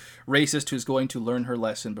a racist who's going to learn her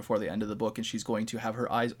lesson before the end of the book, and she's going to have her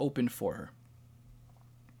eyes opened for her.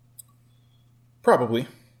 Probably.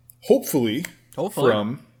 Hopefully.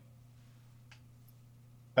 From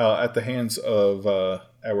at the hands of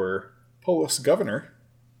our Polis governor.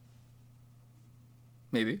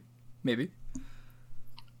 Maybe.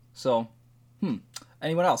 So,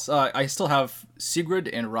 anyone else? I still have Sigrid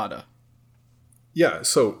and Rada. Yeah,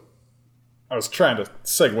 so I was trying to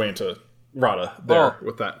segue into Rada there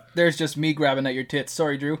with that. There's just me grabbing at your tits.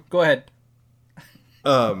 Sorry, Drew. Go ahead.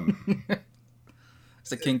 It's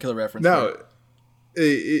a King Killer reference. No.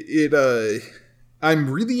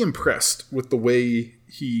 I'm really impressed with the way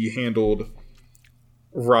he handled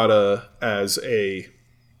Rada as a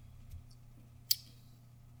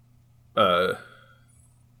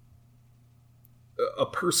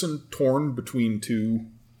person torn between two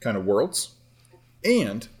kind of worlds,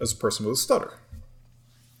 and as a person with a stutter.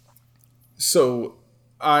 So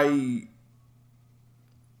I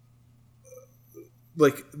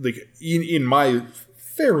like in my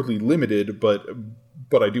fairly limited but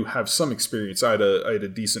I do have some experience. I had a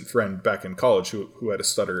decent friend back in college who had a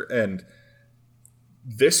stutter, and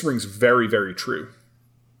this rings very, very true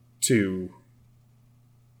to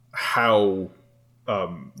how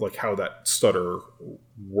that stutter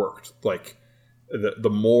worked. Like the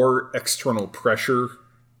more external pressure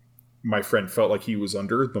my friend felt like he was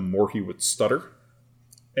under, the more he would stutter.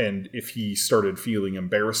 And if he started feeling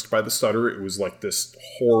embarrassed by the stutter, it was like this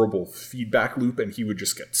horrible feedback loop, and he would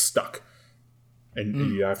just get stuck.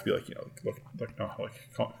 And you have to be like,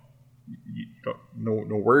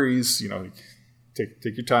 no worries, take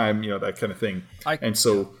your time, that kind of thing. And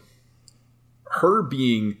so her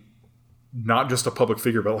being not just a public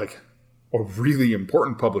figure, but like a really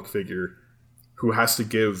important public figure who has to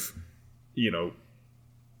give, who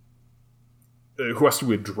has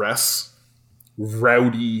to address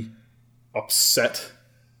rowdy, upset,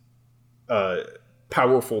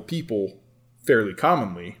 powerful people fairly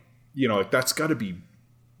commonly, that's got to be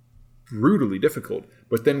brutally difficult.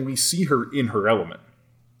 But then we see her in her element.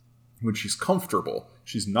 When she's comfortable,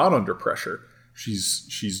 she's not under pressure,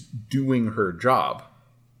 she's doing her job,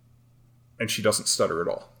 and she doesn't stutter at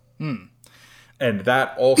all. And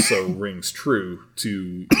that also rings true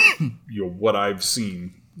to what I've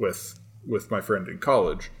seen with my friend in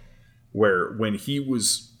college, where when he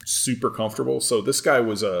was super comfortable, so this guy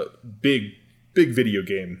was a big video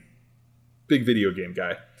game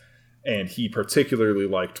guy, and he particularly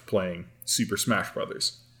liked playing Super Smash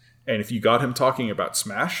Brothers. And if you got him talking about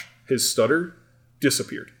Smash, his stutter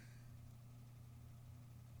disappeared.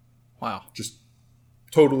 Wow. Just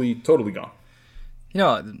totally gone.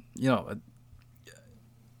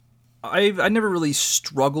 I never really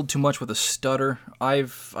struggled too much with a stutter. I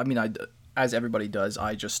as everybody does,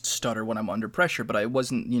 I just stutter when I'm under pressure, but I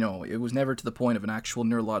wasn't, it was never to the point of an actual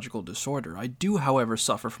neurological disorder. I do, however,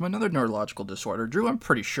 suffer from another neurological disorder. Drew, I'm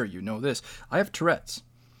pretty sure you know this. I have Tourette's.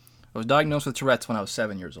 I was diagnosed with Tourette's when I was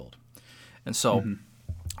 7 years old. And so,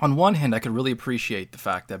 on one hand, I could really appreciate the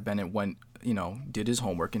fact that Bennett went, did his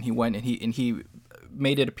homework, and he went and he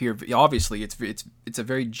made it appear, obviously, it's a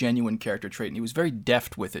very genuine character trait, and he was very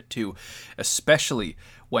deft with it, too, especially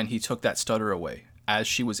when he took that stutter away, as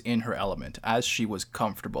she was in her element, as she was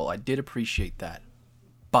comfortable. I did appreciate that.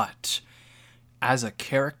 But as a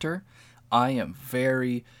character, I am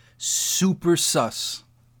very super sus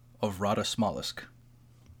of Rada Smolisk.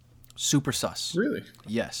 Super sus. Really?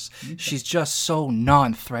 Yes. Okay. She's just so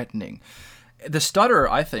non-threatening. The stutter,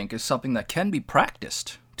 I think, is something that can be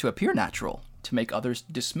practiced to appear natural, to make others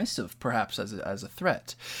dismissive, perhaps, as a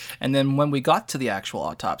threat. And then when we got to the actual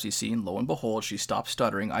autopsy scene, lo and behold, she stopped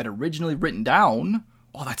stuttering. I'd originally written down,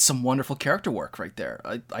 oh, that's some wonderful character work right there.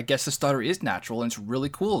 I guess the stutter is natural, and it's really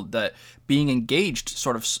cool that being engaged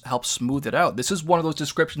sort of helps smooth it out. This is one of those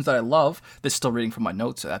descriptions that I love. This is still reading from my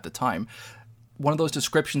notes at the time. One of those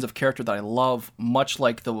descriptions of character that I love, much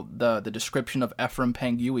like the description of Ephraim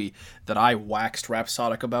Penguin that I waxed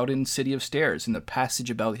rhapsodic about in City of Stairs, in the passage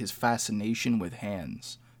about his fascination with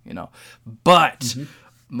hands, But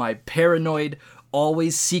my paranoid,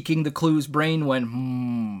 always seeking the clues brain went,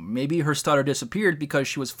 maybe her stutter disappeared because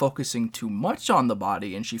she was focusing too much on the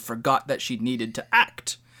body and she forgot that she needed to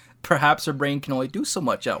act. Perhaps her brain can only do so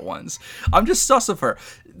much at once. I'm just sus of her.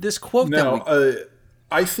 This quote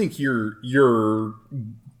I think you're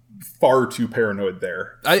far too paranoid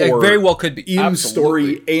there. I very well could be. In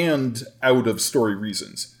Absolutely. Story and out of story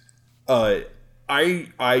reasons. I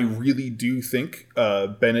really do think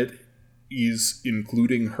Bennett is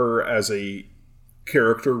including her as a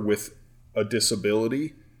character with a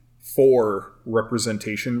disability for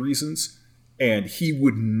representation reasons, and he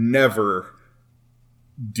would never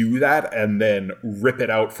do that and then rip it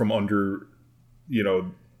out from under,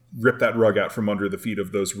 rip that rug out from under the feet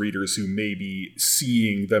of those readers who may be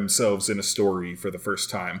seeing themselves in a story for the first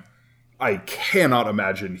time. I cannot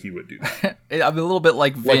imagine he would do that. I'm a little bit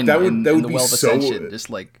like Vin in The Well of Ascension, just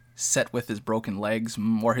like set with his broken legs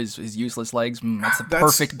or his useless legs. That's the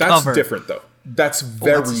perfect cover. That's different, though. That's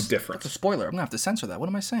very different. That's a spoiler. I'm going to have to censor that. What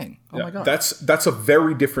am I saying? Oh my God. That's a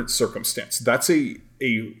very different circumstance. That's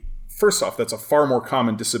first off, that's a far more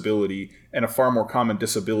common disability, and a far more common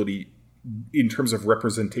disability in terms of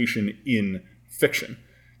representation in fiction.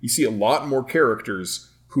 You see a lot more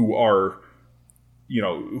characters who are,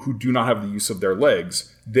 who do not have the use of their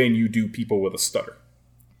legs than you do people with a stutter.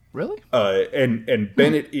 Really? And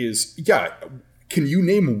Bennett is, can you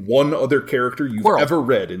name one other character you've ever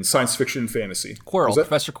read in science fiction and fantasy? Quirrell,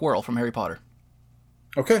 Professor Quirrell from Harry Potter.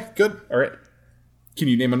 Okay, good. All right. Can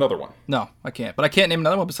you name another one? No, I can't. But I can't name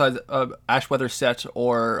another one besides Ashweather Set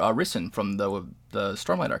or Rissyn from the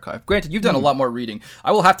Stormlight Archive. Granted, you've done a lot more reading.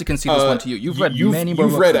 I will have to concede this one to you. You've read many more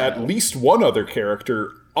books. You've read at least one other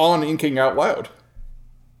character on Inking Out Loud.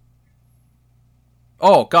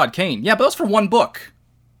 Oh, God, Kane. Yeah, but that was for one book.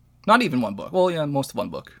 Not even one book. Well, yeah, most of one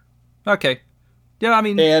book. Okay. Yeah, I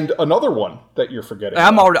mean... And another one that you're forgetting.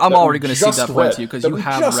 I'm already going to cede that point to you, because you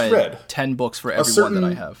have read 10 books for every one that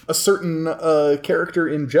I have. A certain character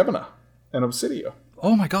in Gemina and Obsidio.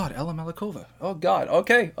 Oh my God, Ella Malikova. Oh God,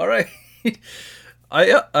 okay, all right.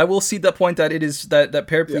 I will cede that point that it is that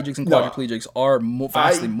paraplegics and quadriplegics are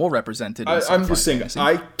vastly more represented in I'm just saying, fantasy.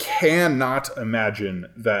 I cannot imagine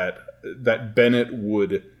that Bennett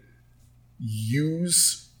would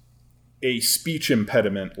use a speech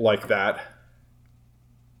impediment like that.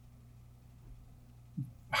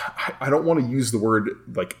 I don't want to use the word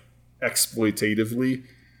like exploitatively,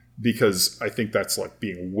 because I think that's like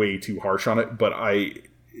being way too harsh on it, but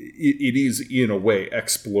it is in a way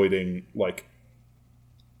exploiting like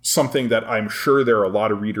something that I'm sure there are a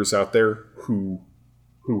lot of readers out there who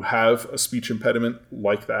have a speech impediment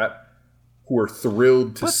like that, who are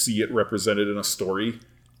thrilled to see it represented in a story.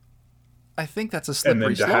 I think that's a slippery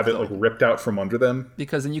and then to have it like ripped out from under them,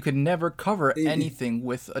 because then you could never cover anything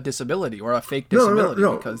with a disability or a fake disability,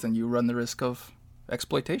 because then you run the risk of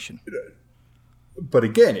exploitation. But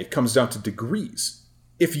again, it comes down to degrees.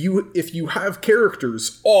 If you have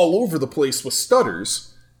characters all over the place with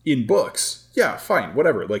stutters in books, yeah, fine,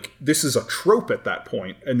 whatever. Like, this is a trope at that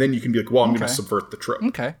point, and then you can be like, well, I'm going to subvert the trope.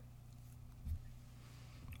 Okay.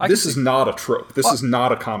 This is not a trope. This is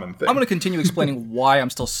not a common thing. I'm going to continue explaining why I'm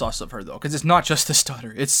still sus of her, though, because it's not just the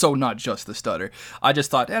stutter. It's so not just the stutter. I just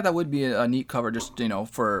thought, that would be a neat cover, just,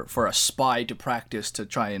 for a spy to practice to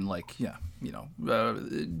try and,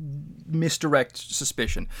 misdirect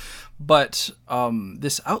suspicion. But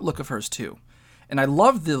this outlook of hers too. And I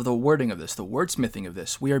love the wording of this, the wordsmithing of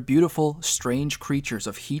this. We are beautiful, strange creatures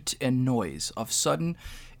of heat and noise, of sudden,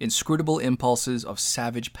 inscrutable impulses, of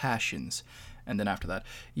savage passions. And then after that,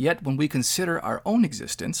 yet when we consider our own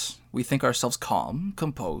existence, we think ourselves calm,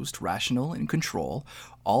 composed, rational, in control,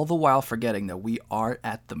 all the while forgetting that we are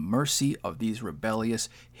at the mercy of these rebellious,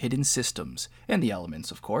 hidden systems, and the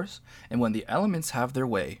elements, of course. And when the elements have their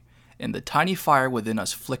way, and the tiny fire within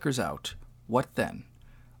us flickers out, what then?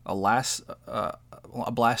 Alas, a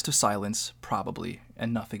blast of silence, probably,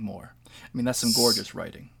 and nothing more. I mean, that's some gorgeous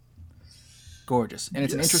writing. Gorgeous. And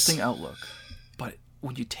it's an interesting outlook. But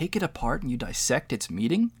when you take it apart and you dissect its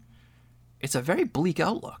meaning, it's a very bleak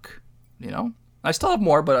outlook, I still have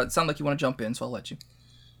more, but it sounds like you want to jump in, so I'll let you.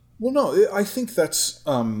 Well, no, I think that's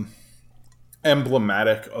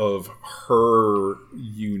emblematic of her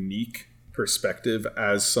unique perspective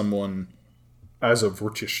as someone, as a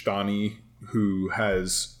Vurtistani who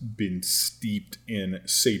has been steeped in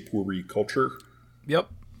Seipuri culture. Yep.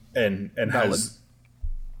 And has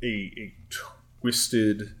a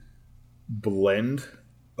twisted blend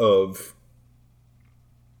of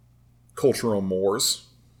cultural mores,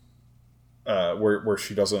 where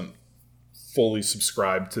she doesn't fully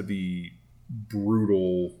subscribe to the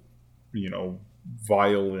brutal,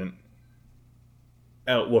 violent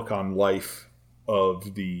outlook on life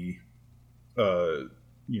of the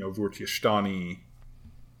Vurtistani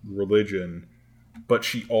religion, but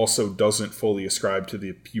she also doesn't fully ascribe to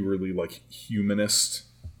the purely humanist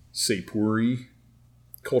Seipuri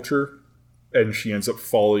culture, and she ends up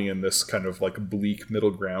falling in this kind of bleak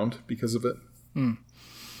middle ground because of it.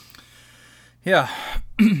 Yeah.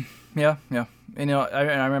 yeah. And,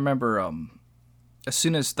 I remember as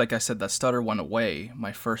soon as, like I said, that stutter went away,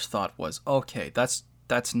 my first thought was, okay, that's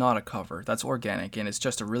not a cover. That's organic, and it's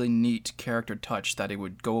just a really neat character touch that it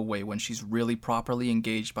would go away when she's really properly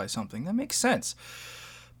engaged by something. That makes sense.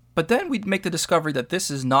 But then we'd make the discovery that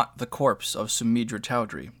this is not the corpse of Sumidra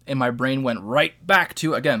Chowdhury, and my brain went right back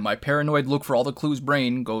to, again, my paranoid look for all the clues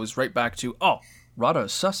brain goes right back to, oh, Radha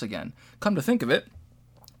is sus again. Come to think of it,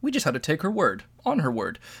 we just had to take her word,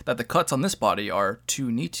 that the cuts on this body are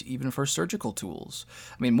too neat even for surgical tools.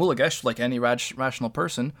 I mean, Mulagesh, like any rational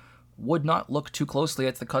person, would not look too closely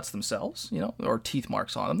at the cuts themselves, or teeth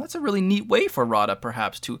marks on them. That's a really neat way for Radha,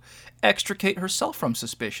 perhaps, to extricate herself from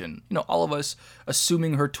suspicion. all of us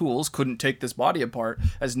assuming her tools couldn't take this body apart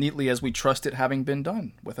as neatly as we trust it having been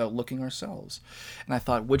done without looking ourselves. And I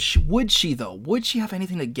thought, would she though? Would she have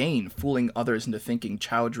anything to gain fooling others into thinking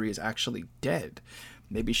Chowdhury is actually dead?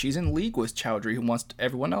 Maybe she's in league with Chowdhury, who wants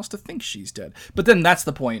everyone else to think she's dead. But then that's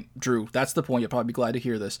the point, Drew. That's the point. You'll probably be glad to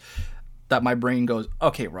hear this. That my brain goes,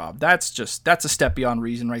 okay, Rob, that's a step beyond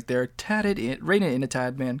reason right there. Rein it in a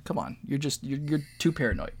tad, man. Come on, you're too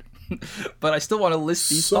paranoid. But I still want to list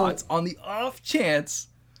these thoughts on the off chance.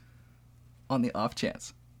 The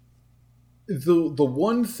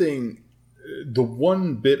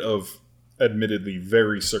one bit of admittedly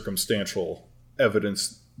very circumstantial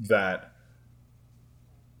evidence that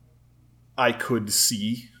I could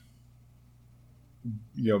see,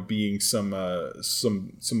 being some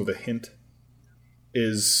of a hint,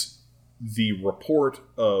 is the report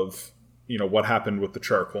of what happened with the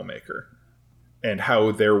charcoal maker, and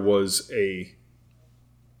how there was a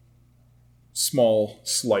small,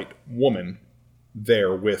 slight woman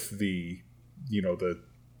there with the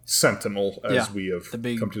sentinel, as we have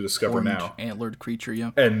come to discover now, antlered creature,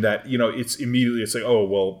 yeah, and that it's like, oh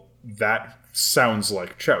well, that sounds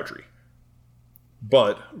like Chowdhury.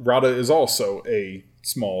 But Radha is also a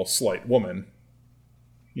small, slight woman.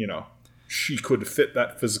 She could fit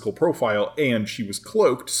that physical profile, and she was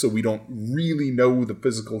cloaked, so we don't really know the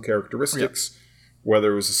physical characteristics,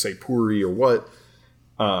 whether it was a Seipuri or what.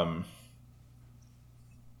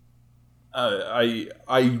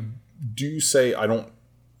 I do say I don't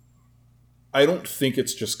think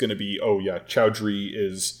it's just going to be, oh yeah, Chowdhury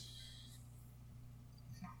is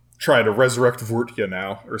trying to resurrect Vurtya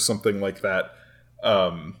now, or something like that.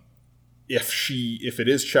 If it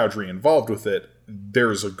is Chowdhury involved with it,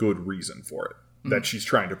 there's a good reason for it, that she's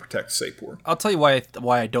trying to protect Seipur. I'll tell you why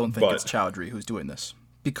I don't think it's Chowdhury who's doing this.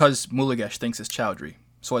 Because Mulagesh thinks it's Chowdhury.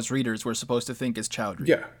 So as readers, we're supposed to think it's Chowdhury.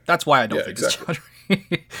 Yeah. That's why I don't think it's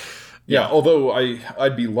Chowdhury. Yeah, although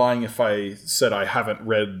I'd be lying if I said I haven't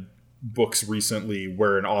read books recently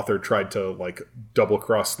where an author tried to double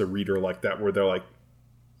cross the reader like that, where they're like,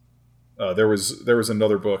 there was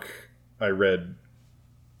another book I read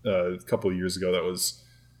a couple of years ago that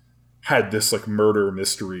had this murder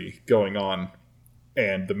mystery going on,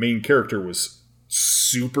 and the main character was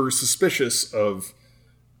super suspicious of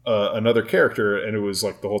another character, and it was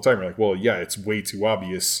like the whole time you're like, well, yeah, it's way too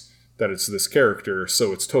obvious that it's this character,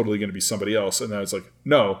 so it's totally going to be somebody else. And then it's like,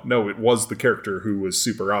 no, it was the character who was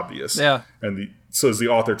super obvious. Yeah. And so is the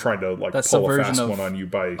author trying to like pull a fast one on you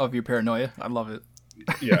of your paranoia. I love it.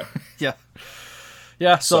 Yeah.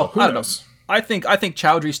 Yeah. So who I don't knows? know. I think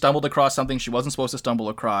Chowdhury stumbled across something she wasn't supposed to stumble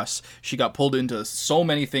across. She got pulled into so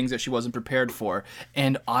many things that she wasn't prepared for.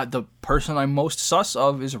 And the person I'm most sus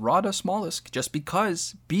of is Radha Smolisk, just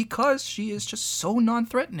because she is just so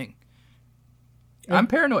non-threatening. I'm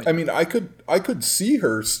paranoid. I mean, I could see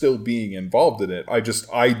her still being involved in it.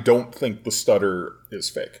 I don't think the stutter is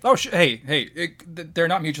fake. Oh, they're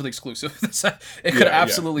not mutually exclusive. It could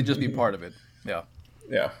absolutely just be part of it. Yeah.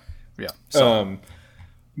 Yeah. So,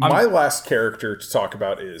 my last character to talk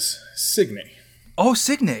about is Signe. Oh,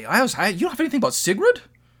 Signe. You don't have anything about Sigrid?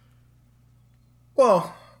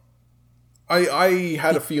 Well, I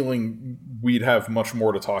had a feeling we'd have much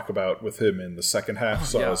more to talk about with him in the second half.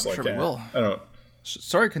 So I was like, we will. I don't.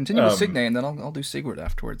 Sorry, continue with Signe, and then I'll do Sigrid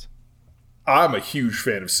afterwards. I'm a huge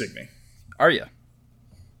fan of Signe. Are you?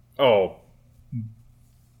 Oh,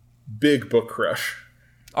 big book crush.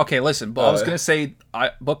 Okay, listen. But I was gonna say,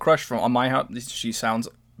 book crush on my house. She sounds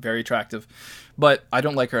very attractive, but I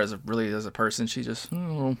don't like her as a person. She just, I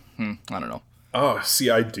don't know. Oh,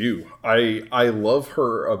 see, I do. I love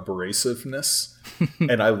her abrasiveness,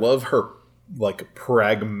 and I love her like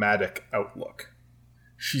pragmatic outlook.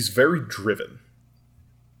 She's very driven.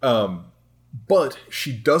 But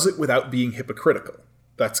she does it without being hypocritical.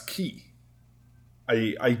 That's key.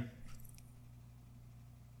 I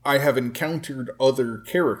have encountered other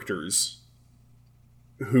characters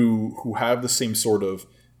who have the same sort of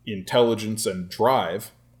intelligence and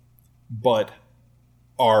drive, but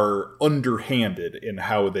are underhanded in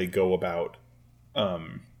how they go about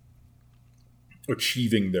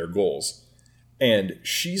achieving their goals. And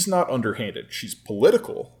she's not underhanded. She's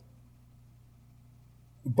political,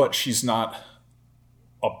 but she's not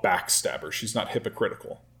a backstabber. She's not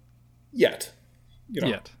hypocritical. Yet.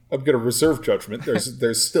 I've got to reserve judgment.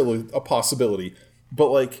 There's still a possibility. But,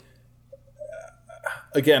 like,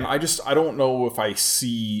 again, I don't know if I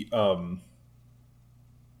see,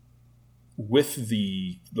 with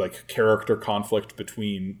the, like, character conflict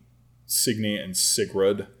between Signe and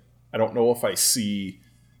Sigrid, I don't know if I see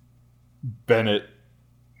Bennett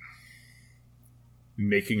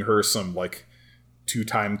making her some, like,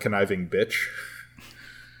 two-time conniving bitch.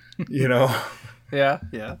 Yeah.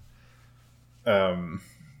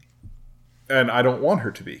 And I don't want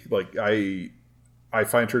her to be. Like, I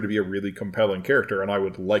find her to be a really compelling character, and I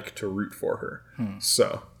would like to root for her.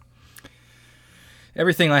 So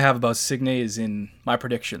everything I have about Signe is in my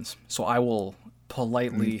predictions, so I will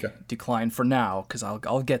politely decline for now, because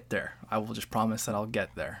I'll get there. I will just promise that I'll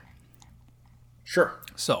get there. Sure.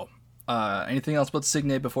 So, anything else about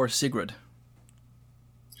Signe before Sigrid?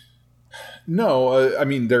 No, I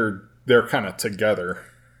mean they're kind of together.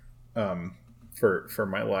 For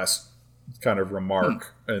my last kind of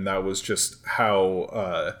remark, and that was just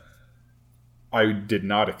how I did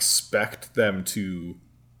not expect them to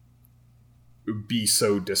be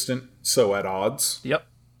so distant, so at odds. Yep.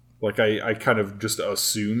 Like I kind of just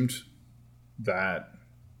assumed that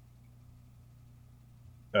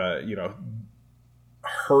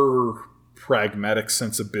her pragmatic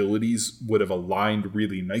sensibilities would have aligned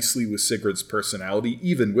really nicely with Sigrid's personality,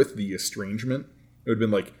 even with the estrangement. It would have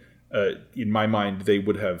been like, in my mind, they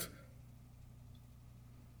would have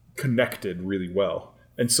connected really well.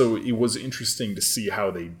 And so it was interesting to see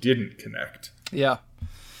how they didn't connect. Yeah.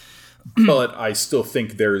 But I still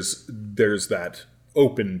think there's that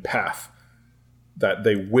open path that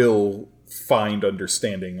they will find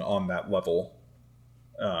understanding on that level,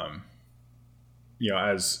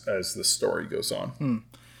 as the story goes on.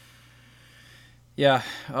 Yeah.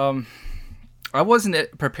 I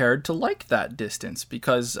wasn't prepared to like that distance,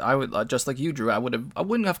 because I would, just like you, Drew, I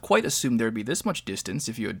wouldn't have quite assumed there'd be this much distance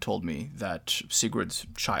if you had told me that Sigrid's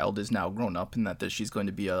child is now grown up and that she's going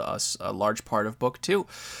to be a large part of book 2.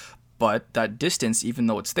 But that distance, even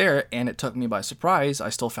though it's there and it took me by surprise, I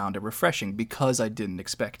still found it refreshing because I didn't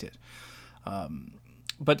expect it.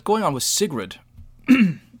 But going on with Sigrid,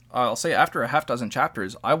 I'll say after a half dozen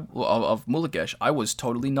chapters of Mulagesh, I was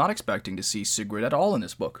totally not expecting to see Sigrid at all in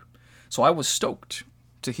this book. So I was stoked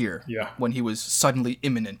to hear when he was suddenly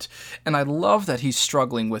imminent. And I love that he's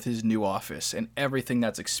struggling with his new office and everything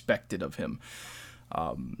that's expected of him.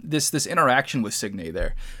 This interaction with Signe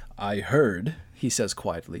there. I heard, he says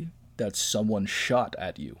quietly, that someone shot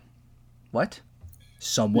at you. What?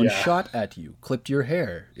 Someone shot at you, clipped your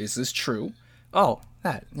hair. Is this true? Oh,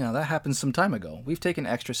 That happened some time ago. We've taken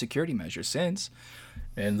extra security measures since.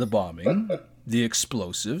 And the bombing, the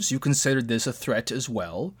explosives, you considered this a threat as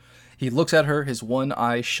well? He looks at her, his one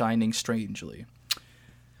eye shining strangely.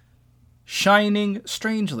 Shining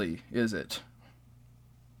strangely, is it?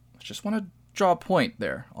 I just want to draw a point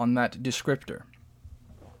there on that descriptor.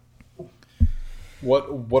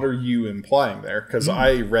 What are you implying there? Because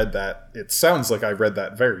I read that. It sounds like I read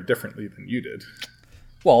that very differently than you did.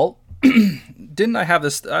 Well, didn't I have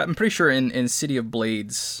this? I'm pretty sure in City of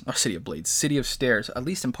Stairs, at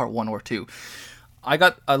least in part 1 or 2, I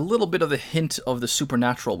got a little bit of the hint of the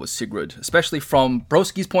supernatural with Sigrid, especially from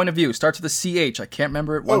Broski's point of view. Starts with a CH. I can't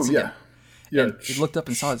remember it once again. Yeah, and he looked up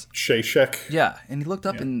and saw his... Shashek. Yeah, and he looked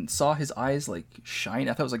up and saw his eyes, like, shine.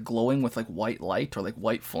 I thought it was, like, glowing with, like, white light or, like,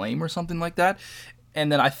 white flame or something like that.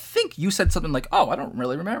 And then I think you said something like, oh, I don't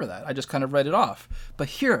really remember that. I just kind of read it off. But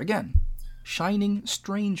here, again, shining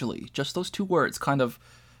strangely. Just those 2 words kind of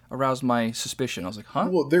aroused my suspicion. I was like, huh?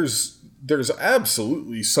 Well, there's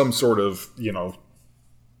absolutely some sort of,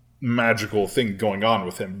 magical thing going on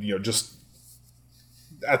with him. Just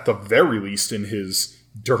at the very least in his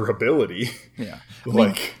durability. Yeah.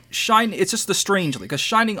 Shine, it's just the strangely,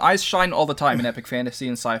 because eyes shine all the time in epic fantasy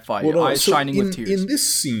and sci-fi. Eyes shining with tears. In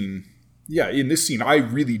this scene, I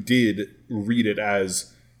really did read it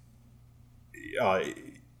as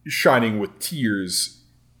shining with tears,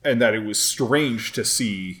 and that it was strange to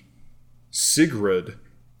see Sigrid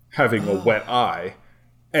having a wet eye,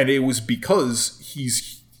 and it was because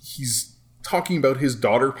he's talking about his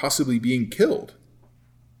daughter possibly being killed.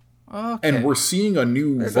 Okay. And we're seeing a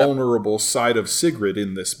new vulnerable side of Sigrid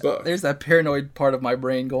in this book. There's that paranoid part of my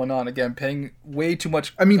brain going on again, paying way too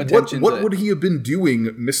much attention. What would he have been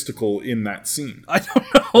doing mystical in that scene? I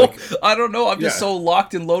don't know. I don't know. I'm just so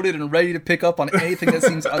locked and loaded and ready to pick up on anything that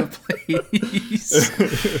seems out of place. This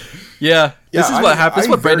is what happens. This is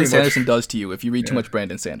what Brandon Sanderson does to you if you read too much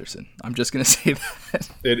Brandon Sanderson. I'm just going to say that.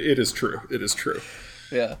 It is true. It is true.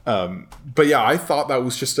 Yeah. But I thought that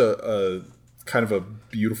was just a kind of a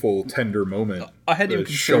beautiful, tender moment. I hadn't even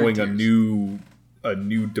showing a new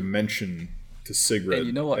dimension to Sigrid. And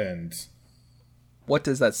you know what? What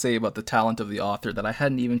does that say about the talent of the author that I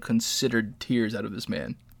hadn't even considered tears out of this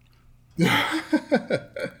man? It's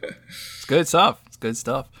good stuff. It's good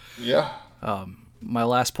stuff. Yeah. My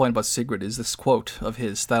last point about Sigrid is this quote of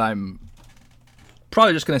his that I'm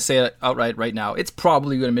probably just going to say it outright right now. It's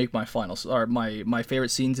probably going to make my my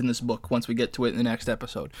favorite scenes in this book once we get to it in the next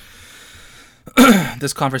episode.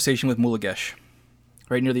 This conversation with Mulagesh,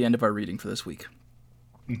 right near the end of our reading for this week.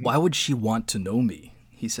 Mm-hmm. Why would she want to know me?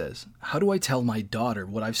 He says. How do I tell my daughter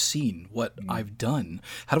what I've seen, what I've done?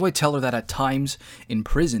 How do I tell her that at times in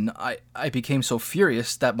prison I became so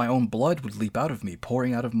furious that my own blood would leap out of me,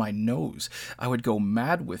 pouring out of my nose? I would go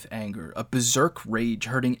mad with anger, a berserk rage,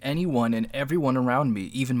 hurting anyone and everyone around me,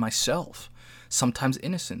 even myself. Sometimes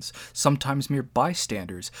innocents, sometimes mere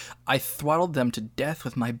bystanders. I throttled them to death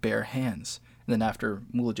with my bare hands. And then after,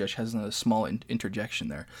 Mulagesh has a small interjection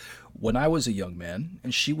there. When I was a young man,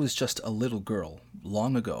 and she was just a little girl,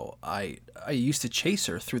 long ago, I used to chase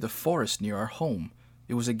her through the forest near our home.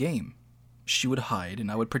 It was a game. She would hide,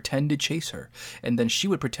 and I would pretend to chase her, and then she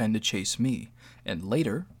would pretend to chase me. And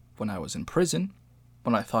later, when I was in prison,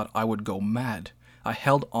 when I thought I would go mad, I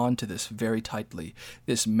held on to this very tightly,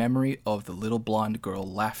 this memory of the little blonde girl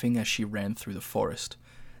laughing as she ran through the forest.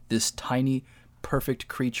 This tiny, perfect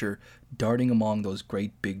creature darting among those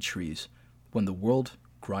great big trees. When the world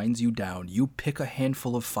grinds you down, you pick a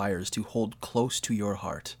handful of fires to hold close to your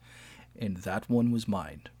heart. And that one was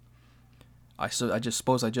mine. I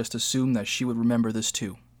suppose I just assumed that she would remember this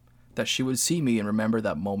too. That she would see me and remember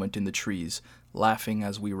that moment in the trees, laughing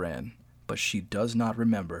as we ran. But she does not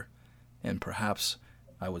remember. And perhaps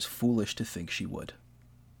I was foolish to think she would.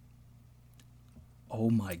 Oh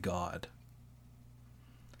my God.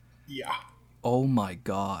 Yeah. Oh my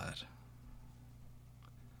God.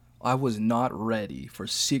 I was not ready for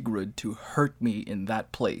Sigrid to hurt me in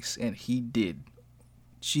that place, and he did.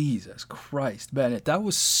 Jesus Christ, Bennett, that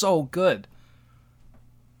was so good.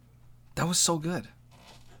 That was so good.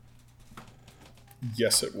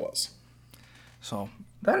 Yes, it was. So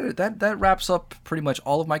that wraps up pretty much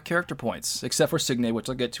all of my character points, except for Signe, which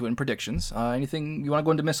I'll get to in predictions. Anything you want to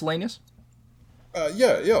go into miscellaneous?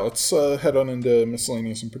 Yeah. Let's head on into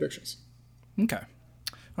miscellaneous and predictions. Okay.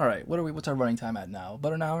 All right. What's our running time at now?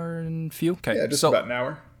 About an hour and few? Okay. Yeah, just about an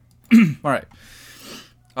hour. All right.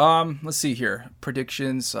 Let's see here.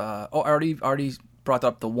 Predictions. I already brought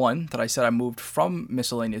up the one that I said I moved from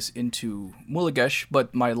miscellaneous into Mulagesh,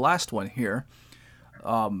 but my last one here,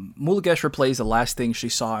 Mulagesh replays the last thing she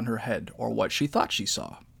saw in her head, or what she thought she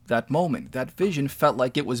saw. That moment, that vision felt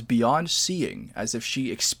like it was beyond seeing, as if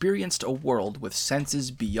she experienced a world with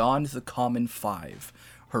senses beyond the common five.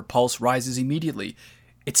 Her pulse rises immediately.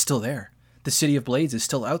 It's still there. The City of Blades is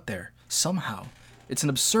still out there, somehow. It's an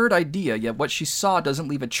absurd idea, yet what she saw doesn't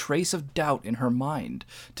leave a trace of doubt in her mind.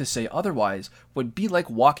 To say otherwise would be like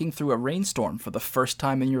walking through a rainstorm for the first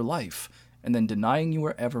time in your life, and then denying you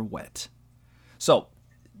were ever wet. So,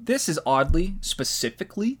 this is oddly,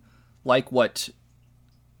 specifically, like what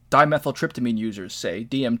dimethyltryptamine users say,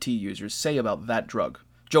 DMT users say about that drug.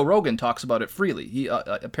 Joe Rogan talks about it freely. He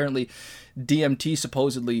apparently DMT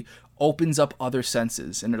supposedly opens up other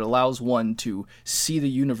senses, and it allows one to see the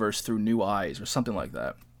universe through new eyes, or something like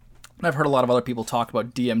that. And I've heard a lot of other people talk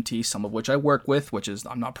about DMT, some of which I work with, which is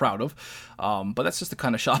I'm not proud of, but that's just the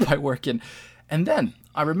kind of shop I work in. And then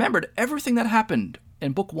I remembered everything that happened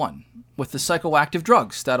in book 1 with the psychoactive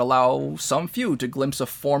drugs that allow some few to glimpse a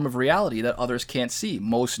form of reality that others can't see,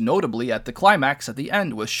 most notably at the climax at the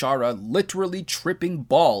end with Shara literally tripping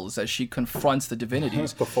balls as she confronts the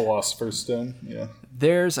divinities. The Philosopher's Stone, yeah.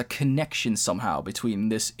 There's a connection somehow between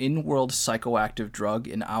this in-world psychoactive drug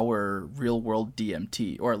and our real-world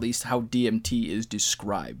DMT, or at least how DMT is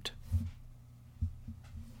described.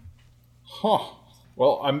 Huh.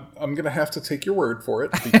 Well, I'm going to have to take your word for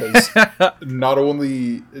it, because not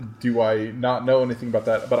only do I not know anything about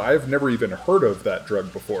that, but I've never even heard of that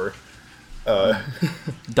drug before.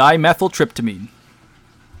 Dimethyltryptamine.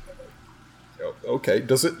 Okay.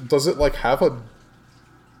 Does it like have a...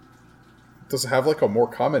 Does it have like a more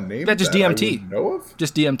common name? Yeah, just DMT. I would know of?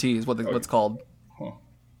 Just DMT is what's called. Huh.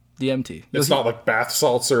 DMT. It's not like bath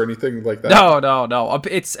salts or anything like that. No.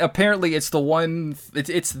 It's apparently it's the one.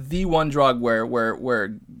 It's the one drug where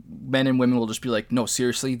men and women will just be like, no,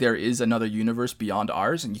 seriously, there is another universe beyond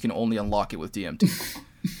ours, and you can only unlock it with DMT.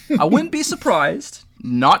 I wouldn't be surprised,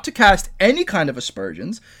 not to cast any kind of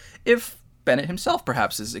aspersions, if Bennett himself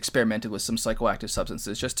perhaps has experimented with some psychoactive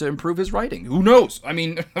substances just to improve his writing. Who knows? I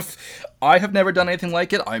mean, I have never done anything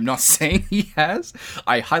like it. I'm not saying he has.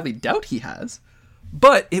 I highly doubt he has.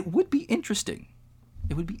 But it would be interesting.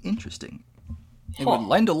 It would be interesting. It would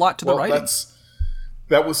lend a lot to the writing.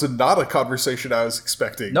 That was not a conversation I was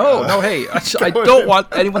expecting. No, hey, I don't want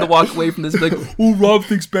anyone to walk away from this like, oh, Rob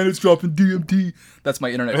thinks Bennett's dropping DMT. That's my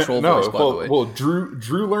internet troll voice, by the way. Well,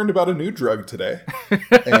 Drew learned about a new drug today.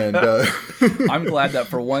 And I'm glad that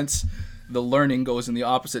for once the learning goes in the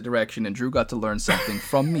opposite direction, and Drew got to learn something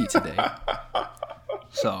from me today.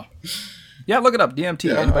 So... yeah, look it up. DMT.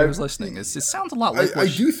 Yeah, anybody who's listening, it sounds a lot like. I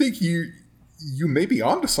do think you may be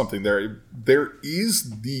onto something there. There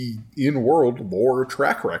is the in-world lore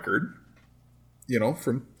track record,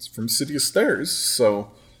 from City of Stairs.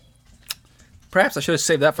 So perhaps I should have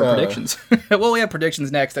saved that for predictions. Well, we have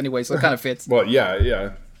predictions next anyway, so it kind of fits. Well,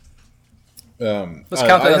 yeah. Let's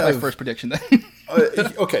count that as my first prediction then.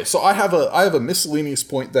 Okay, so I have a miscellaneous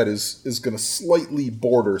point that is going to slightly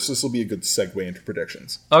border. So this will be a good segue into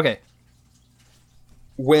predictions. Okay.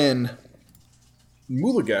 When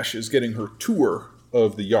Mulagesh is getting her tour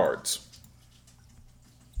of the yards,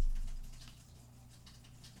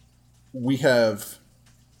 we have,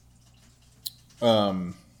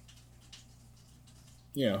 kind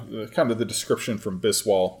of the description from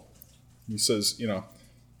Biswal. He says,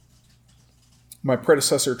 my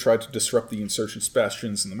predecessor tried to disrupt the insurgent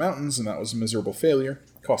bastions in the mountains, and that was a miserable failure.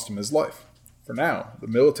 It cost him his life. For now, the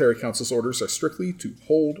military council's orders are strictly to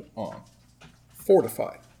hold on.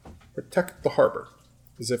 Fortify. Protect the harbor,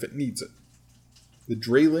 as if it needs it. The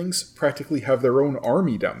Draylings practically have their own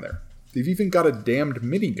army down there. They've even got a damned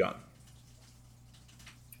minigun.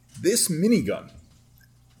 This minigun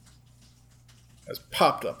has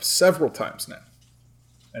popped up several times now,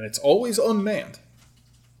 and it's always unmanned.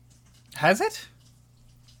 Has it?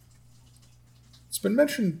 It's been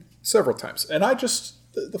mentioned several times, and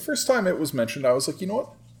the first time it was mentioned, I was like, you know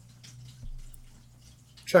what?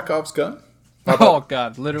 Chekhov's gun? Oh,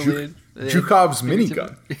 God, literally. Zhukov's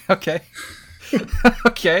minigun. Okay.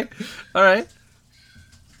 Okay. All right.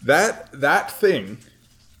 That thing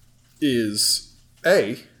is,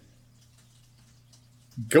 A,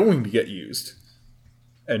 going to get used,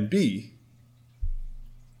 and B,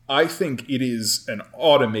 I think it is an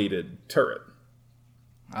automated turret.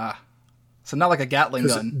 So not like a Gatling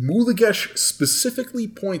gun. Mulagesh specifically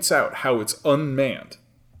points out how it's unmanned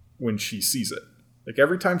when she sees it. Like,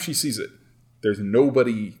 every time she sees it, there's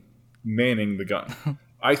nobody manning the gun.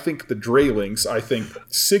 I think the Draylings,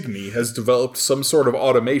 Signy has developed some sort of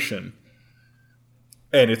automation,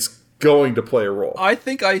 and it's going to play a role. I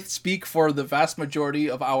think I speak for the vast majority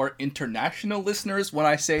of our international listeners when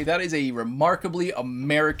I say that is a remarkably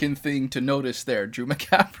American thing to notice there, Drew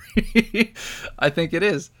McCaffrey. I think it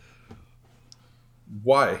is.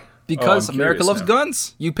 Why? Because I'm America curious loves now.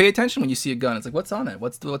 guns. You pay attention when you see a gun. It's like, what's on it?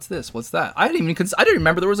 What's this? What's that? I didn't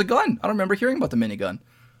remember there was a gun. I don't remember hearing about the minigun.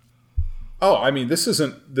 Oh, I mean, this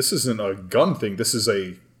isn't a gun thing. This is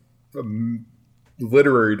a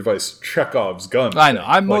literary device. Chekhov's gun. I know. thing.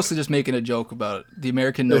 I'm mostly just making a joke about it. The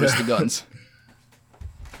American noticed the guns.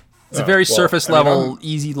 It's a very surface level,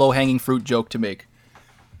 easy, low hanging fruit joke to make.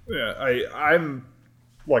 Yeah, I'm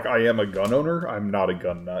like, I am a gun owner. I'm not a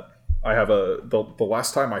gun nut. I have the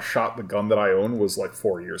last time I shot the gun that I own was like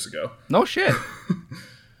 4 years ago. No shit.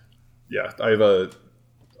 Yeah, I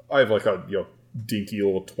have like a dinky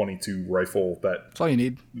little 22 rifle that That's all you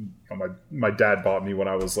need. my dad bought me when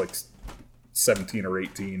I was like 17 or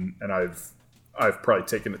 18, and I've probably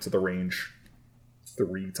taken it to the range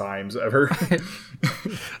 3 times ever.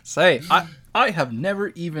 Say, I have never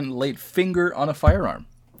even laid finger on a firearm.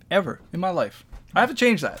 Ever in my life. I have to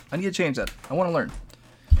change that. I need to change that. I want to learn.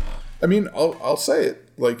 I mean, I'll say it.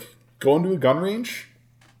 Like, going to a gun range,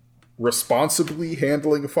 responsibly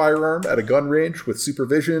handling a firearm at a gun range with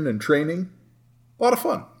supervision and training, a lot of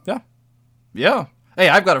fun. Yeah. Yeah. Hey,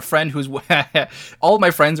 I've got a friend who's... all of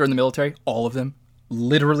my friends are in the military. All of them.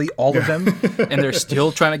 Literally all of them. And they're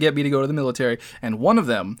still trying to get me to go to the military. And one of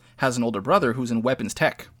them has an older brother who's in weapons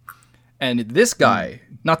tech. And this guy,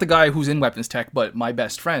 not the guy who's in weapons tech, but my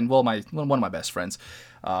best friend, one of my best friends,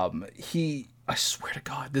 I swear to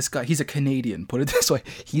God, this guy, he's a Canadian. Put it this way.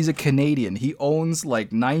 He's a Canadian. He owns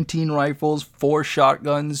like 19 rifles, 4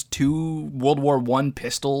 shotguns, 2 World War I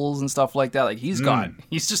pistols and stuff like that. Like he's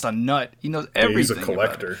just a nut. He knows everything. He's a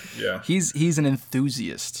collector. Yeah. He's an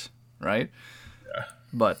enthusiast, right? Yeah.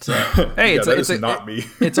 But hey, it's not me.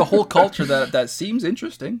 It's a whole culture that seems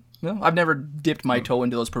interesting. You know, I've never dipped my toe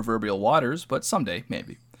into those proverbial waters, but someday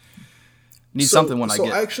maybe. Need something when I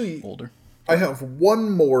get older. I have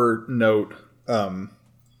one more note.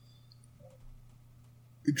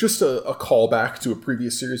 Just a callback to a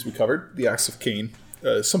previous series we covered, The Acts of Cain.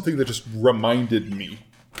 Something that just reminded me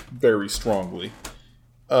very strongly.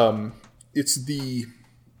 It's the...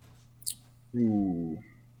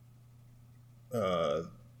 let's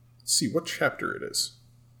see what chapter it is.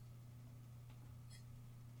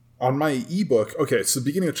 On my ebook, okay, it's the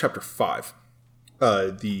beginning of chapter 5.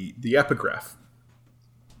 The epigraph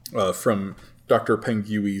from Dr.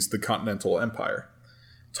 Pengui's The Continental Empire,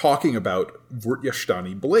 talking about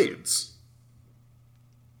Vurtjastani blades.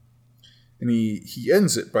 And he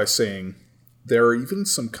ends it by saying, there are even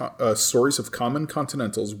some stories of common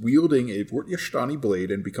continentals wielding a Vurtjastani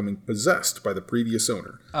blade and becoming possessed by the previous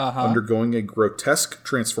owner, undergoing a grotesque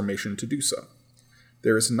transformation to do so.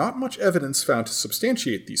 There is not much evidence found to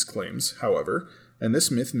substantiate these claims, however, and this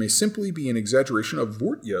myth may simply be an exaggeration of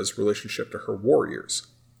Vurtja's relationship to her warriors.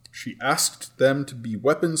 She asked them to be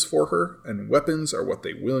weapons for her, and weapons are what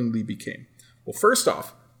they willingly became. Well, first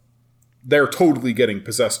off, they're totally getting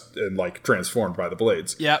possessed and, like, transformed by the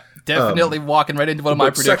blades. Yeah, definitely walking right into one of my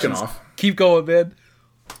predictions. Second off... Keep going, man.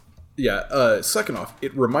 Yeah, second off,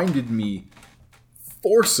 it reminded me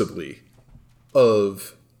forcibly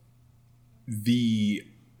of the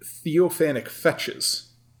theophanic fetches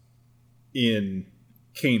in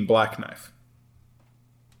Cain Black Knife.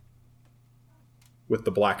 With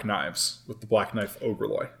the black knives, with the black knife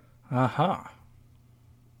Ogreloi. Uh-huh.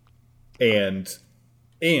 And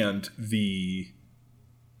the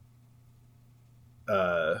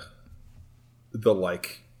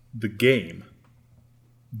game,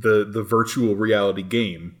 the virtual reality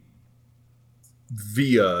game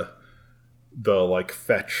via the like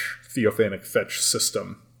theophanic fetch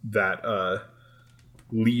system that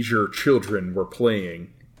leisure children were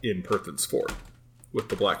playing in Perthens Ford with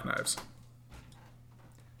the black knives.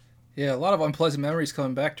 Yeah, a lot of unpleasant memories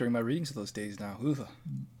coming back during my readings of those days now. Ooh.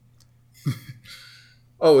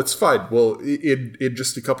 Oh, it's fine. Well, in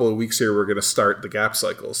just a couple of weeks here, we're going to start the gap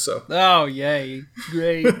cycle, so... Oh, yay.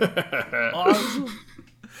 Great. Awesome.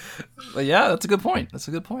 But yeah, that's a good point.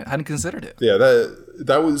 I hadn't considered it. Yeah,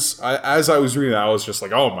 that was... as I was reading that, I was just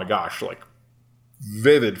like, oh my gosh, like,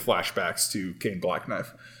 vivid flashbacks to Cain Black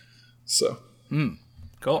Knife. So...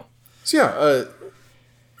 Cool. So yeah,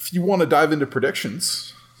 if you want to dive into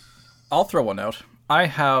predictions... I'll throw one out. I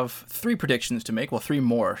have 3 predictions to make. Well, 3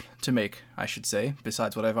 more to make, I should say,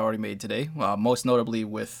 besides what I've already made today. Most notably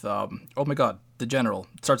with, oh my god, the general.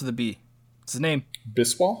 It starts with a B. What's his name?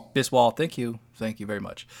 Biswal? Biswal, thank you. Thank you very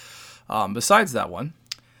much. Besides that one,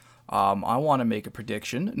 I want to make a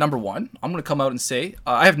prediction. Number 1, I'm going to come out and say,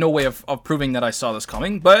 I have no way of proving that I saw this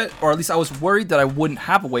coming, or at least I was worried that I wouldn't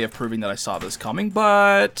have a way of proving that I saw this coming,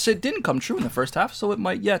 but it didn't come true in the first half, so it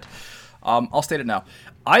might yet. I'll state it now.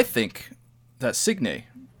 I think that Signe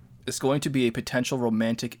is going to be a potential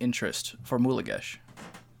romantic interest for Mulagesh.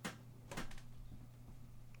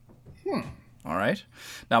 All right.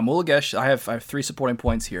 Now, Mulagesh, I have 3 supporting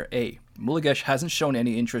points here. A, Mulagesh hasn't shown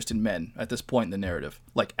any interest in men at this point in the narrative,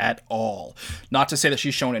 like at all. Not to say that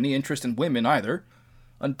she's shown any interest in women either,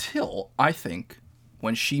 until, I think,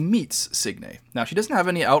 when she meets Signe. Now, she doesn't have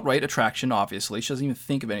any outright attraction, obviously. She doesn't even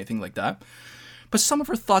think of anything like that. But some of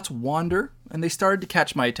her thoughts wander, and they started to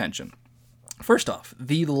catch my attention. First off,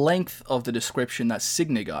 the length of the description that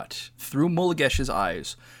Signe got through Mulagesh's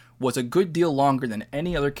eyes was a good deal longer than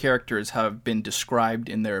any other characters have been described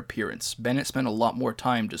in their appearance. Bennett spent a lot more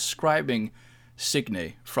time describing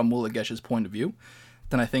Signe from Mulagesh's point of view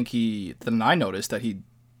than I noticed that he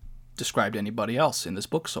described anybody else in this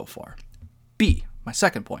book so far. B, my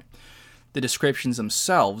second point. The descriptions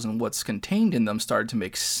themselves and what's contained in them started to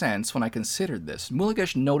make sense when I considered this.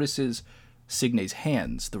 Mulagesh notices Signe's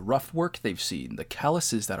hands, the rough work they've seen, the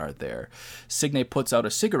calluses that are there. Signe puts out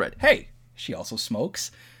a cigarette. Hey, she also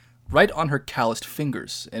smokes. Right on her calloused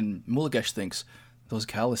fingers, and Mulagesh thinks, those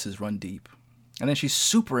calluses run deep. And then she's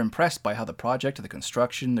super impressed by how the project, the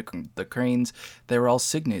construction, the cranes, they were all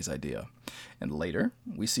Signe's idea. And later,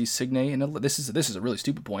 we see Signe in this is a really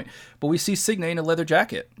stupid point, but we see Signe in a leather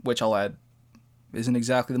jacket, which I'll add isn't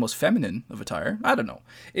exactly the most feminine of attire. I don't know.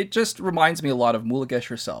 It just reminds me a lot of Mulagesh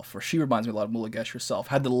herself, or she reminds me a lot of Mulagesh herself.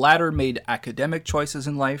 Had the latter made academic choices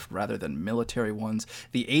in life rather than military ones.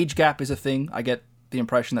 The age gap is a thing. I get the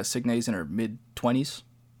impression that Signe's in her mid-20s.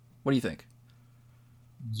 What do you think?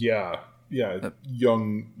 Yeah,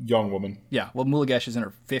 young woman. Yeah, well, Mulagesh is in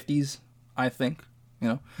her 50s, I think,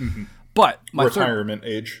 Mm-hmm. But my retirement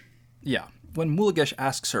age. Yeah. When Mulagesh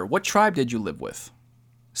asks her, what tribe did you live with?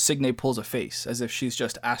 Signe pulls a face, as if she's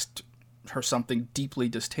just asked her something deeply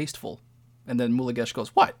distasteful. And then Mulagesh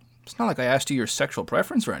goes, what? It's not like I asked you your sexual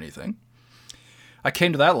preference or anything. I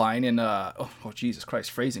came to that line in, Jesus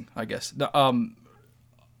Christ, phrasing, I guess.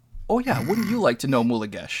 Oh yeah, wouldn't you like to know,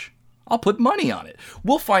 Mulagesh? I'll put money on it.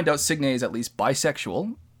 We'll find out Signe is at least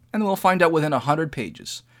bisexual, and we'll find out within 100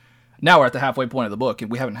 pages. Now we're at the halfway point of the book, and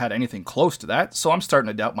we haven't had anything close to that, so I'm starting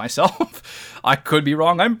to doubt myself. I could be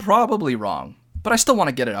wrong. I'm probably wrong. But I still want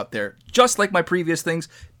to get it out there, just like my previous things,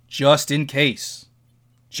 just in case.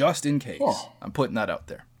 Just in case. Oh. I'm putting that out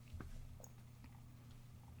there.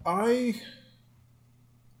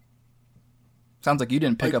 Sounds like you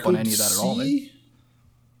didn't pick up on any of that at all, eh?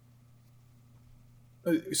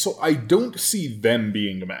 So I don't see them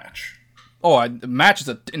being a match. Oh, a match is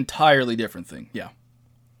an entirely different thing. Yeah.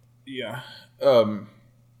 Yeah.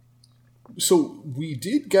 So we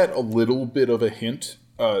did get a little bit of a hint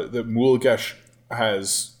that Mulagesh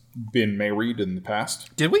has been married in the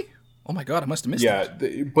past. Did we? Oh my god, I must have missed that.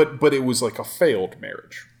 Yeah, but it was like a failed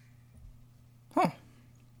marriage. Huh.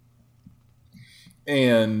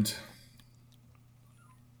 And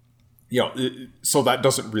so that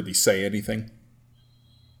doesn't really say anything.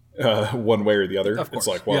 One way or the other. It's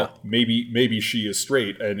like, well, maybe she is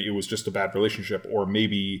straight and it was just a bad relationship, or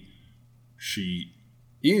maybe she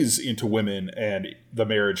is into women and the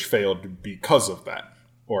marriage failed because of that.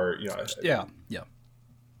 Or yeah.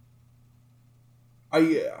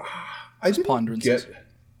 I didn't get.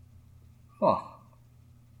 Huh.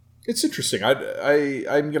 It's interesting.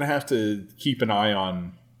 I'm gonna have to keep an eye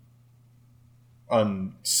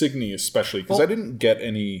on Signe especially, because I didn't get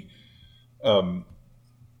any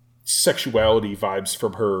sexuality vibes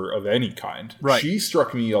from her of any kind. Right. She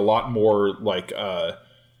struck me a lot more like a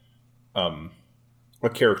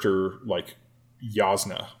character like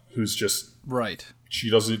Yasna, who's just right. She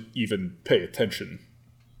doesn't even pay attention.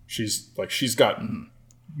 She's got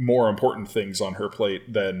more important things on her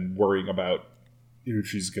plate than worrying about who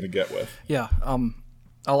she's going to get with. Yeah.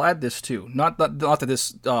 I'll add this too. Not that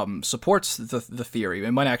this supports the theory.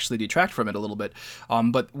 It might actually detract from it a little bit.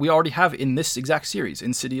 But we already have in this exact series,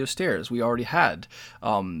 in City of Stairs, we already had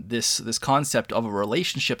this concept of a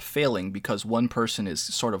relationship failing because one person is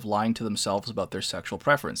sort of lying to themselves about their sexual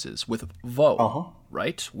preferences. With Vo,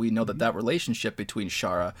 right? We know that relationship between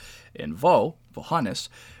Shara and Vohannes,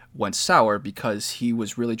 went sour because he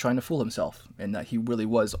was really trying to fool himself, and that he really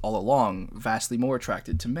was all along vastly more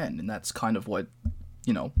attracted to men, and that's kind of what.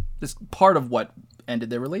 This part of what ended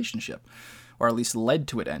their relationship, or at least led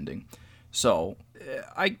to it ending. So,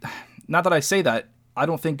 not that I say that, I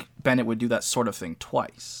don't think Bennett would do that sort of thing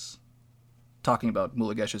twice. Talking about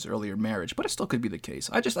Mulagesh's earlier marriage, but it still could be the case.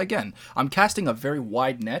 I'm casting a very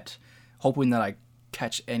wide net, hoping that I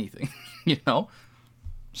catch anything,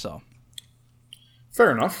 So.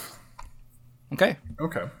 Fair enough. Okay.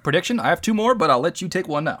 Okay. Prediction, I have 2 more, but I'll let you take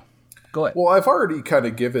one now. Go ahead. Well, I've already kind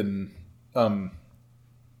of given...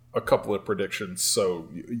 a couple of predictions, so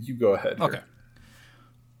you go ahead here.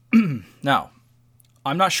 Okay. Now,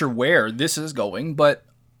 I'm not sure where this is going, but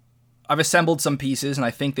I've assembled some pieces, and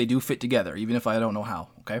I think they do fit together, even if I don't know how,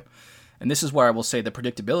 okay? And this is where I will say the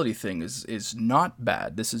predictability thing is not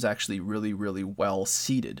bad. This is actually really, really well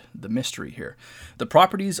seated, the mystery here. The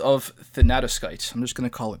properties of thanatoskite, I'm just going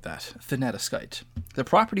to call it that, thanatoskite. The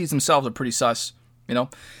properties themselves are pretty sus, you know?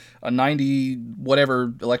 A 90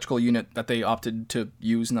 whatever electrical unit that they opted to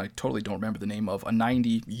use, and I totally don't remember the name of, a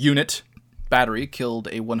 90 unit battery killed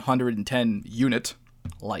a 110 unit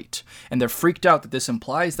light. And they're freaked out that this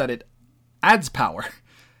implies that it adds power,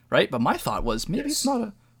 right? But my thought was, maybe it's not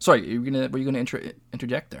a... Sorry, were you gonna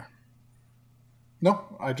interject there?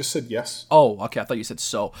 No, I just said yes. Oh, okay. I thought you said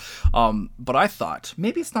so. But I thought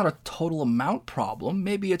maybe it's not a total amount problem.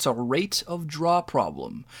 Maybe it's a rate of draw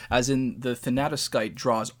problem, as in the thanatoskite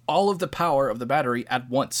draws all of the power of the battery at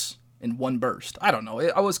once in one burst. I don't know.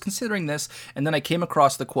 I was considering this, and then I came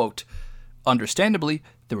across the quote. Understandably,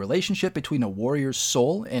 the relationship between a warrior's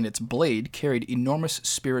soul and its blade carried enormous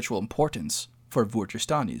spiritual importance for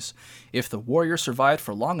Vurtjestanis. If the warrior survived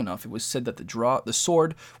for long enough, it was said that the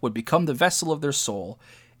sword would become the vessel of their soul,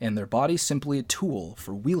 and their body simply a tool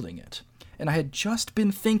for wielding it. And I had just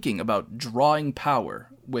been thinking about drawing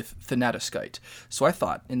power with thanatoskite, so I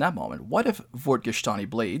thought, in that moment, what if Vurtjestani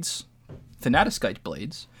blades, thanatoskite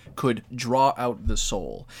blades, could draw out the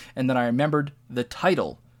soul? And then I remembered the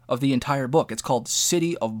title of the entire book. It's called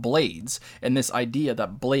City of Blades, and this idea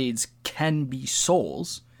that blades can be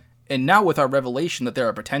souls. And now with our revelation that there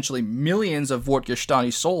are potentially millions of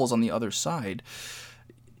Vurtjestani souls on the other side,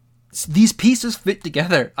 these pieces fit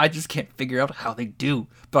together. I just can't figure out how they do.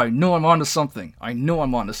 But I know I'm onto something.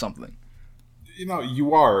 You know,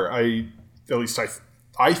 you are. I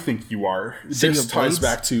think you are. City this of ties Blades?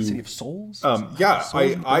 back to... City of Souls? Yeah,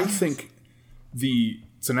 Souls and I Blades? think the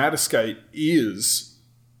thanatoskite is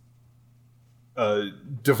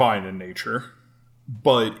divine in nature,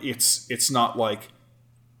 but it's not like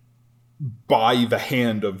by the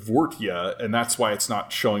hand of Vortia, and that's why it's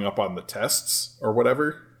not showing up on the tests or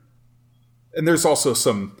whatever. And there's also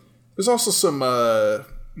some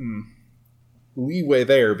leeway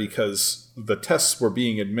there, because the tests were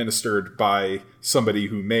being administered by somebody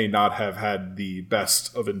who may not have had the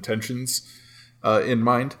best of intentions in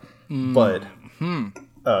mind, but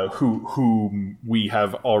whom we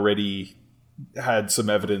have already had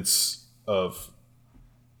some evidence of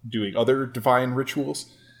doing other divine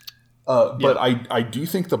rituals. But I do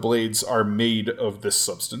think the blades are made of this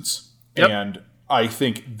substance. Yep. And I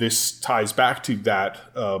think this ties back to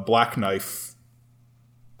that black knife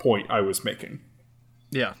point I was making.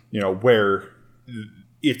 Yeah. You know, where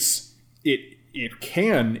it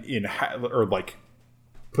can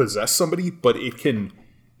possess somebody, but it can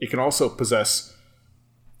also possess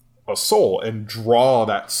a soul and draw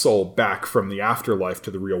that soul back from the afterlife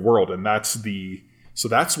to the real world. And that's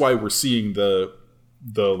why we're seeing the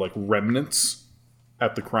like remnants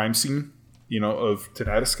at the crime scene, you know, of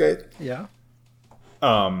thanatoskite. Yeah.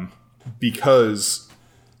 Because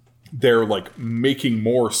they're like making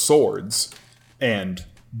more swords and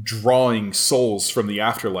drawing souls from the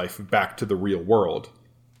afterlife back to the real world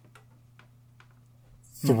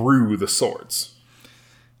through the swords.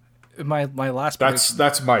 My last prediction,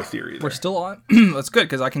 that's my theory there. We're still on. That's good,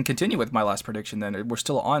 because I can continue with my last prediction then. We're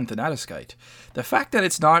still on thanatoskite. The fact that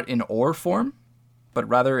it's not in ore form, but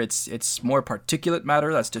rather it's more particulate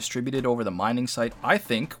matter that's distributed over the mining site. I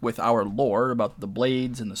think with our lore about the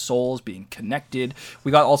blades and the souls being connected,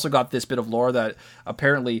 we also got this bit of lore that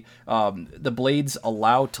apparently the blades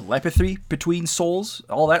allow telepathy between souls,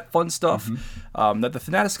 all that fun stuff. Mm-hmm. That the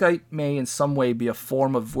thanatoskite may in some way be a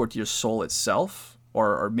form of Vortia's soul itself,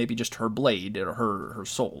 or maybe just her blade or her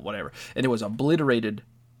soul, whatever. And it was obliterated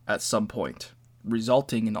at some point,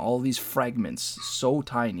 resulting in all these fragments so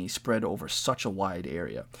tiny spread over such a wide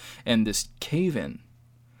area. And this cave-in,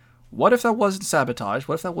 what if that wasn't sabotage?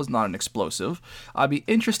 What if that was not an explosive? I'd be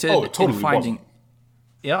interested in finding... Wasn't.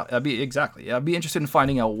 Yeah, I'd be interested in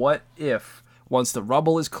finding out what if, once the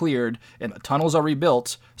rubble is cleared and the tunnels are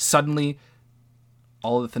rebuilt, suddenly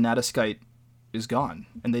all of the thanatoskite is gone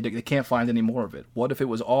and they can't find any more of it. What if it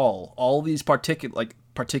was all these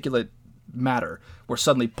particulate matter were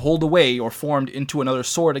suddenly pulled away or formed into another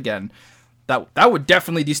sword again? That would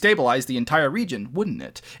definitely destabilize the entire region, wouldn't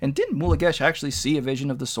it? And didn't Mulagesh actually see a vision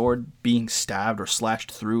of the sword being stabbed or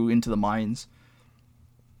slashed through into the mines?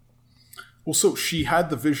 Well, so she had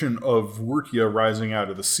the vision of Vortia rising out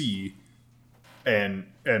of the sea and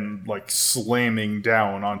like slamming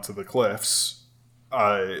down onto the cliffs,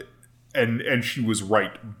 and she was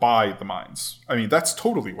right by the mines. I mean, that's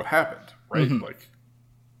totally what happened, right? Mm-hmm. Like,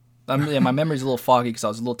 Yeah, my memory's a little foggy because I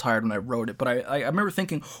was a little tired when I wrote it, but I remember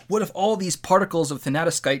thinking, what if all these particles of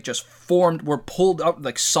Thanatiscite just were pulled out,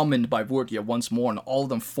 like summoned by Vortia once more, and all of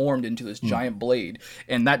them formed into this giant blade,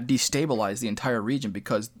 and that destabilized the entire region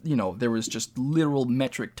because, there was just literal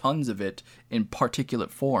metric tons of it in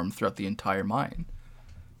particulate form throughout the entire mine.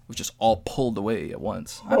 It was just all pulled away at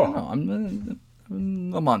once. I don't know.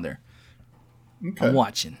 I'm on there. Okay. I'm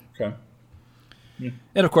watching. Okay. Yeah.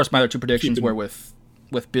 And of course, my other two predictions were with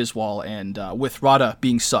Biswal and with Rada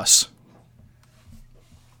being sus.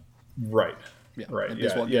 Right. Yeah. Right. And Yeah.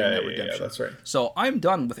 Biswal Yeah, getting that redemption. that's right. So I'm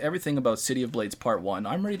done with everything about City of Blades Part 1.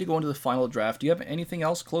 I'm ready to go into the final draft. Do you have anything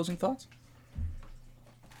else? Closing thoughts?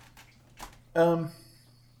 No,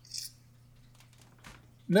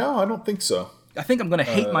 I don't think so. I think I'm going to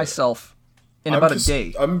hate myself in about a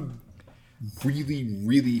day. I'm really,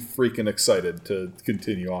 really freaking excited to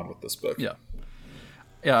continue on with this book. Yeah.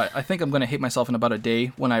 Yeah, I think I'm going to hate myself in about a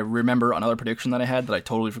day when I remember another prediction that I had that I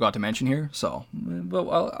totally forgot to mention here. So, but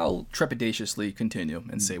I'll trepidatiously continue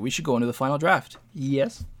and say we should go into the final draft.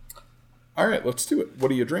 Yes. All right, let's do it.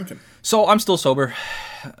 What are you drinking? So I'm still sober.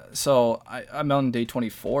 So I'm on day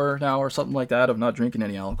 24 now or something like that of not drinking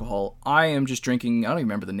any alcohol. I am just drinking, I don't even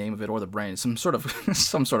remember the name of it or the brand. Some sort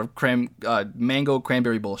of mango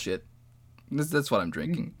cranberry bullshit. That's what I'm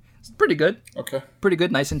drinking. It's pretty good. Okay. Pretty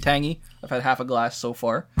good, nice and tangy. I've had half a glass so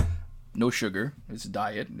far. No sugar. It's a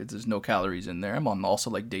diet. There's no calories in there. I'm on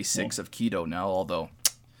also like day 6 of keto now, although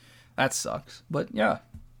that sucks. But yeah,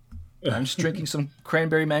 I'm just drinking some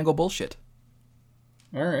cranberry mango bullshit.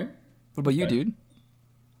 All right. What about you, dude?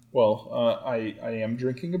 Well, I am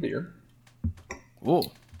drinking a beer. Ooh.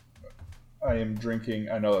 I am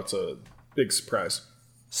drinking, I know that's a big surprise.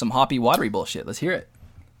 Some hoppy, watery bullshit. Let's hear it.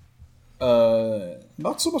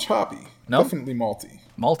 Not so much hoppy. No? Definitely malty.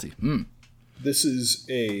 Malty. This is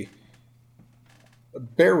a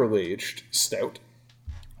barrel-aged stout.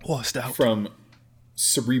 Oh, stout. From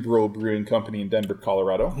Cerebro Brewing Company in Denver,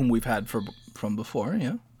 Colorado. Whom we've had from before,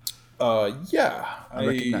 yeah. Yeah. I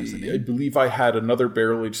recognize the name. I believe I had another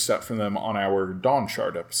barrel-aged stout from them on our Dawn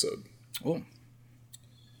Shard episode. Oh.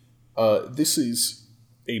 This is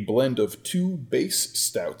a blend of 2 base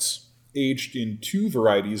stouts, aged in 2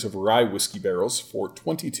 varieties of rye whiskey barrels for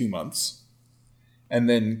 22 months, and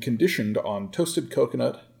then conditioned on toasted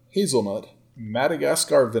coconut, hazelnut,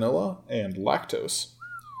 Madagascar vanilla, and lactose.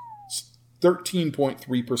 It's 13.3%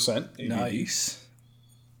 ABV. Nice.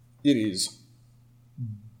 It is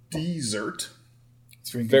dessert.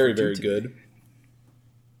 It's very, very good.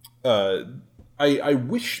 I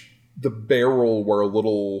wish the barrel were a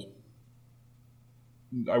little...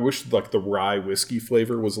 I wish like the rye whiskey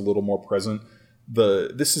flavor was a little more present.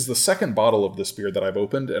 This is the second bottle of this beer that I've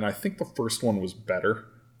opened, and I think the first one was better.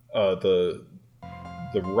 The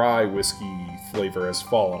rye whiskey flavor has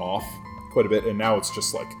fallen off quite a bit, and now it's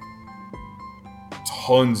just like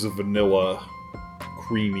tons of vanilla,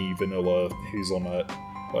 creamy vanilla, hazelnut,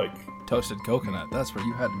 like Toasted coconut. That's where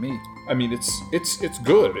you had me. I mean, it's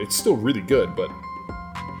good. It's still really good, but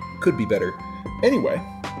could be better. Anyway,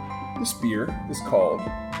 this beer is called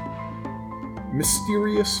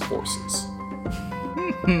Mysterious Forces.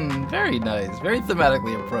 Very nice. Very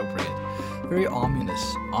thematically appropriate. Very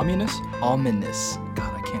ominous. Ominous? Ominous.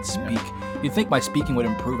 God, I can't speak. You'd think my speaking would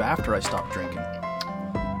improve after I stopped drinking.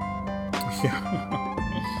 Yeah.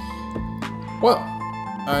 Well,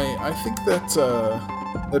 I think that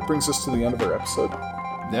that brings us to the end of our episode.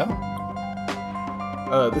 Yeah?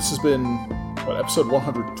 This has been, what, episode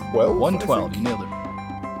 112? 112. You nailed it.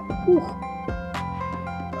 Whew.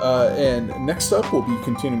 And next up, we'll be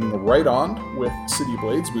continuing right on with City of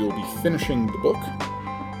Blades. We will be finishing the book.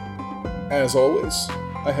 As always,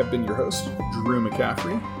 I have been your host, Drew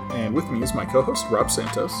McCaffrey, and with me is my co-host, Rob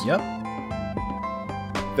Santos. Yep.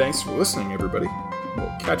 Thanks for listening, everybody.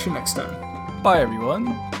 We'll catch you next time. Bye, everyone.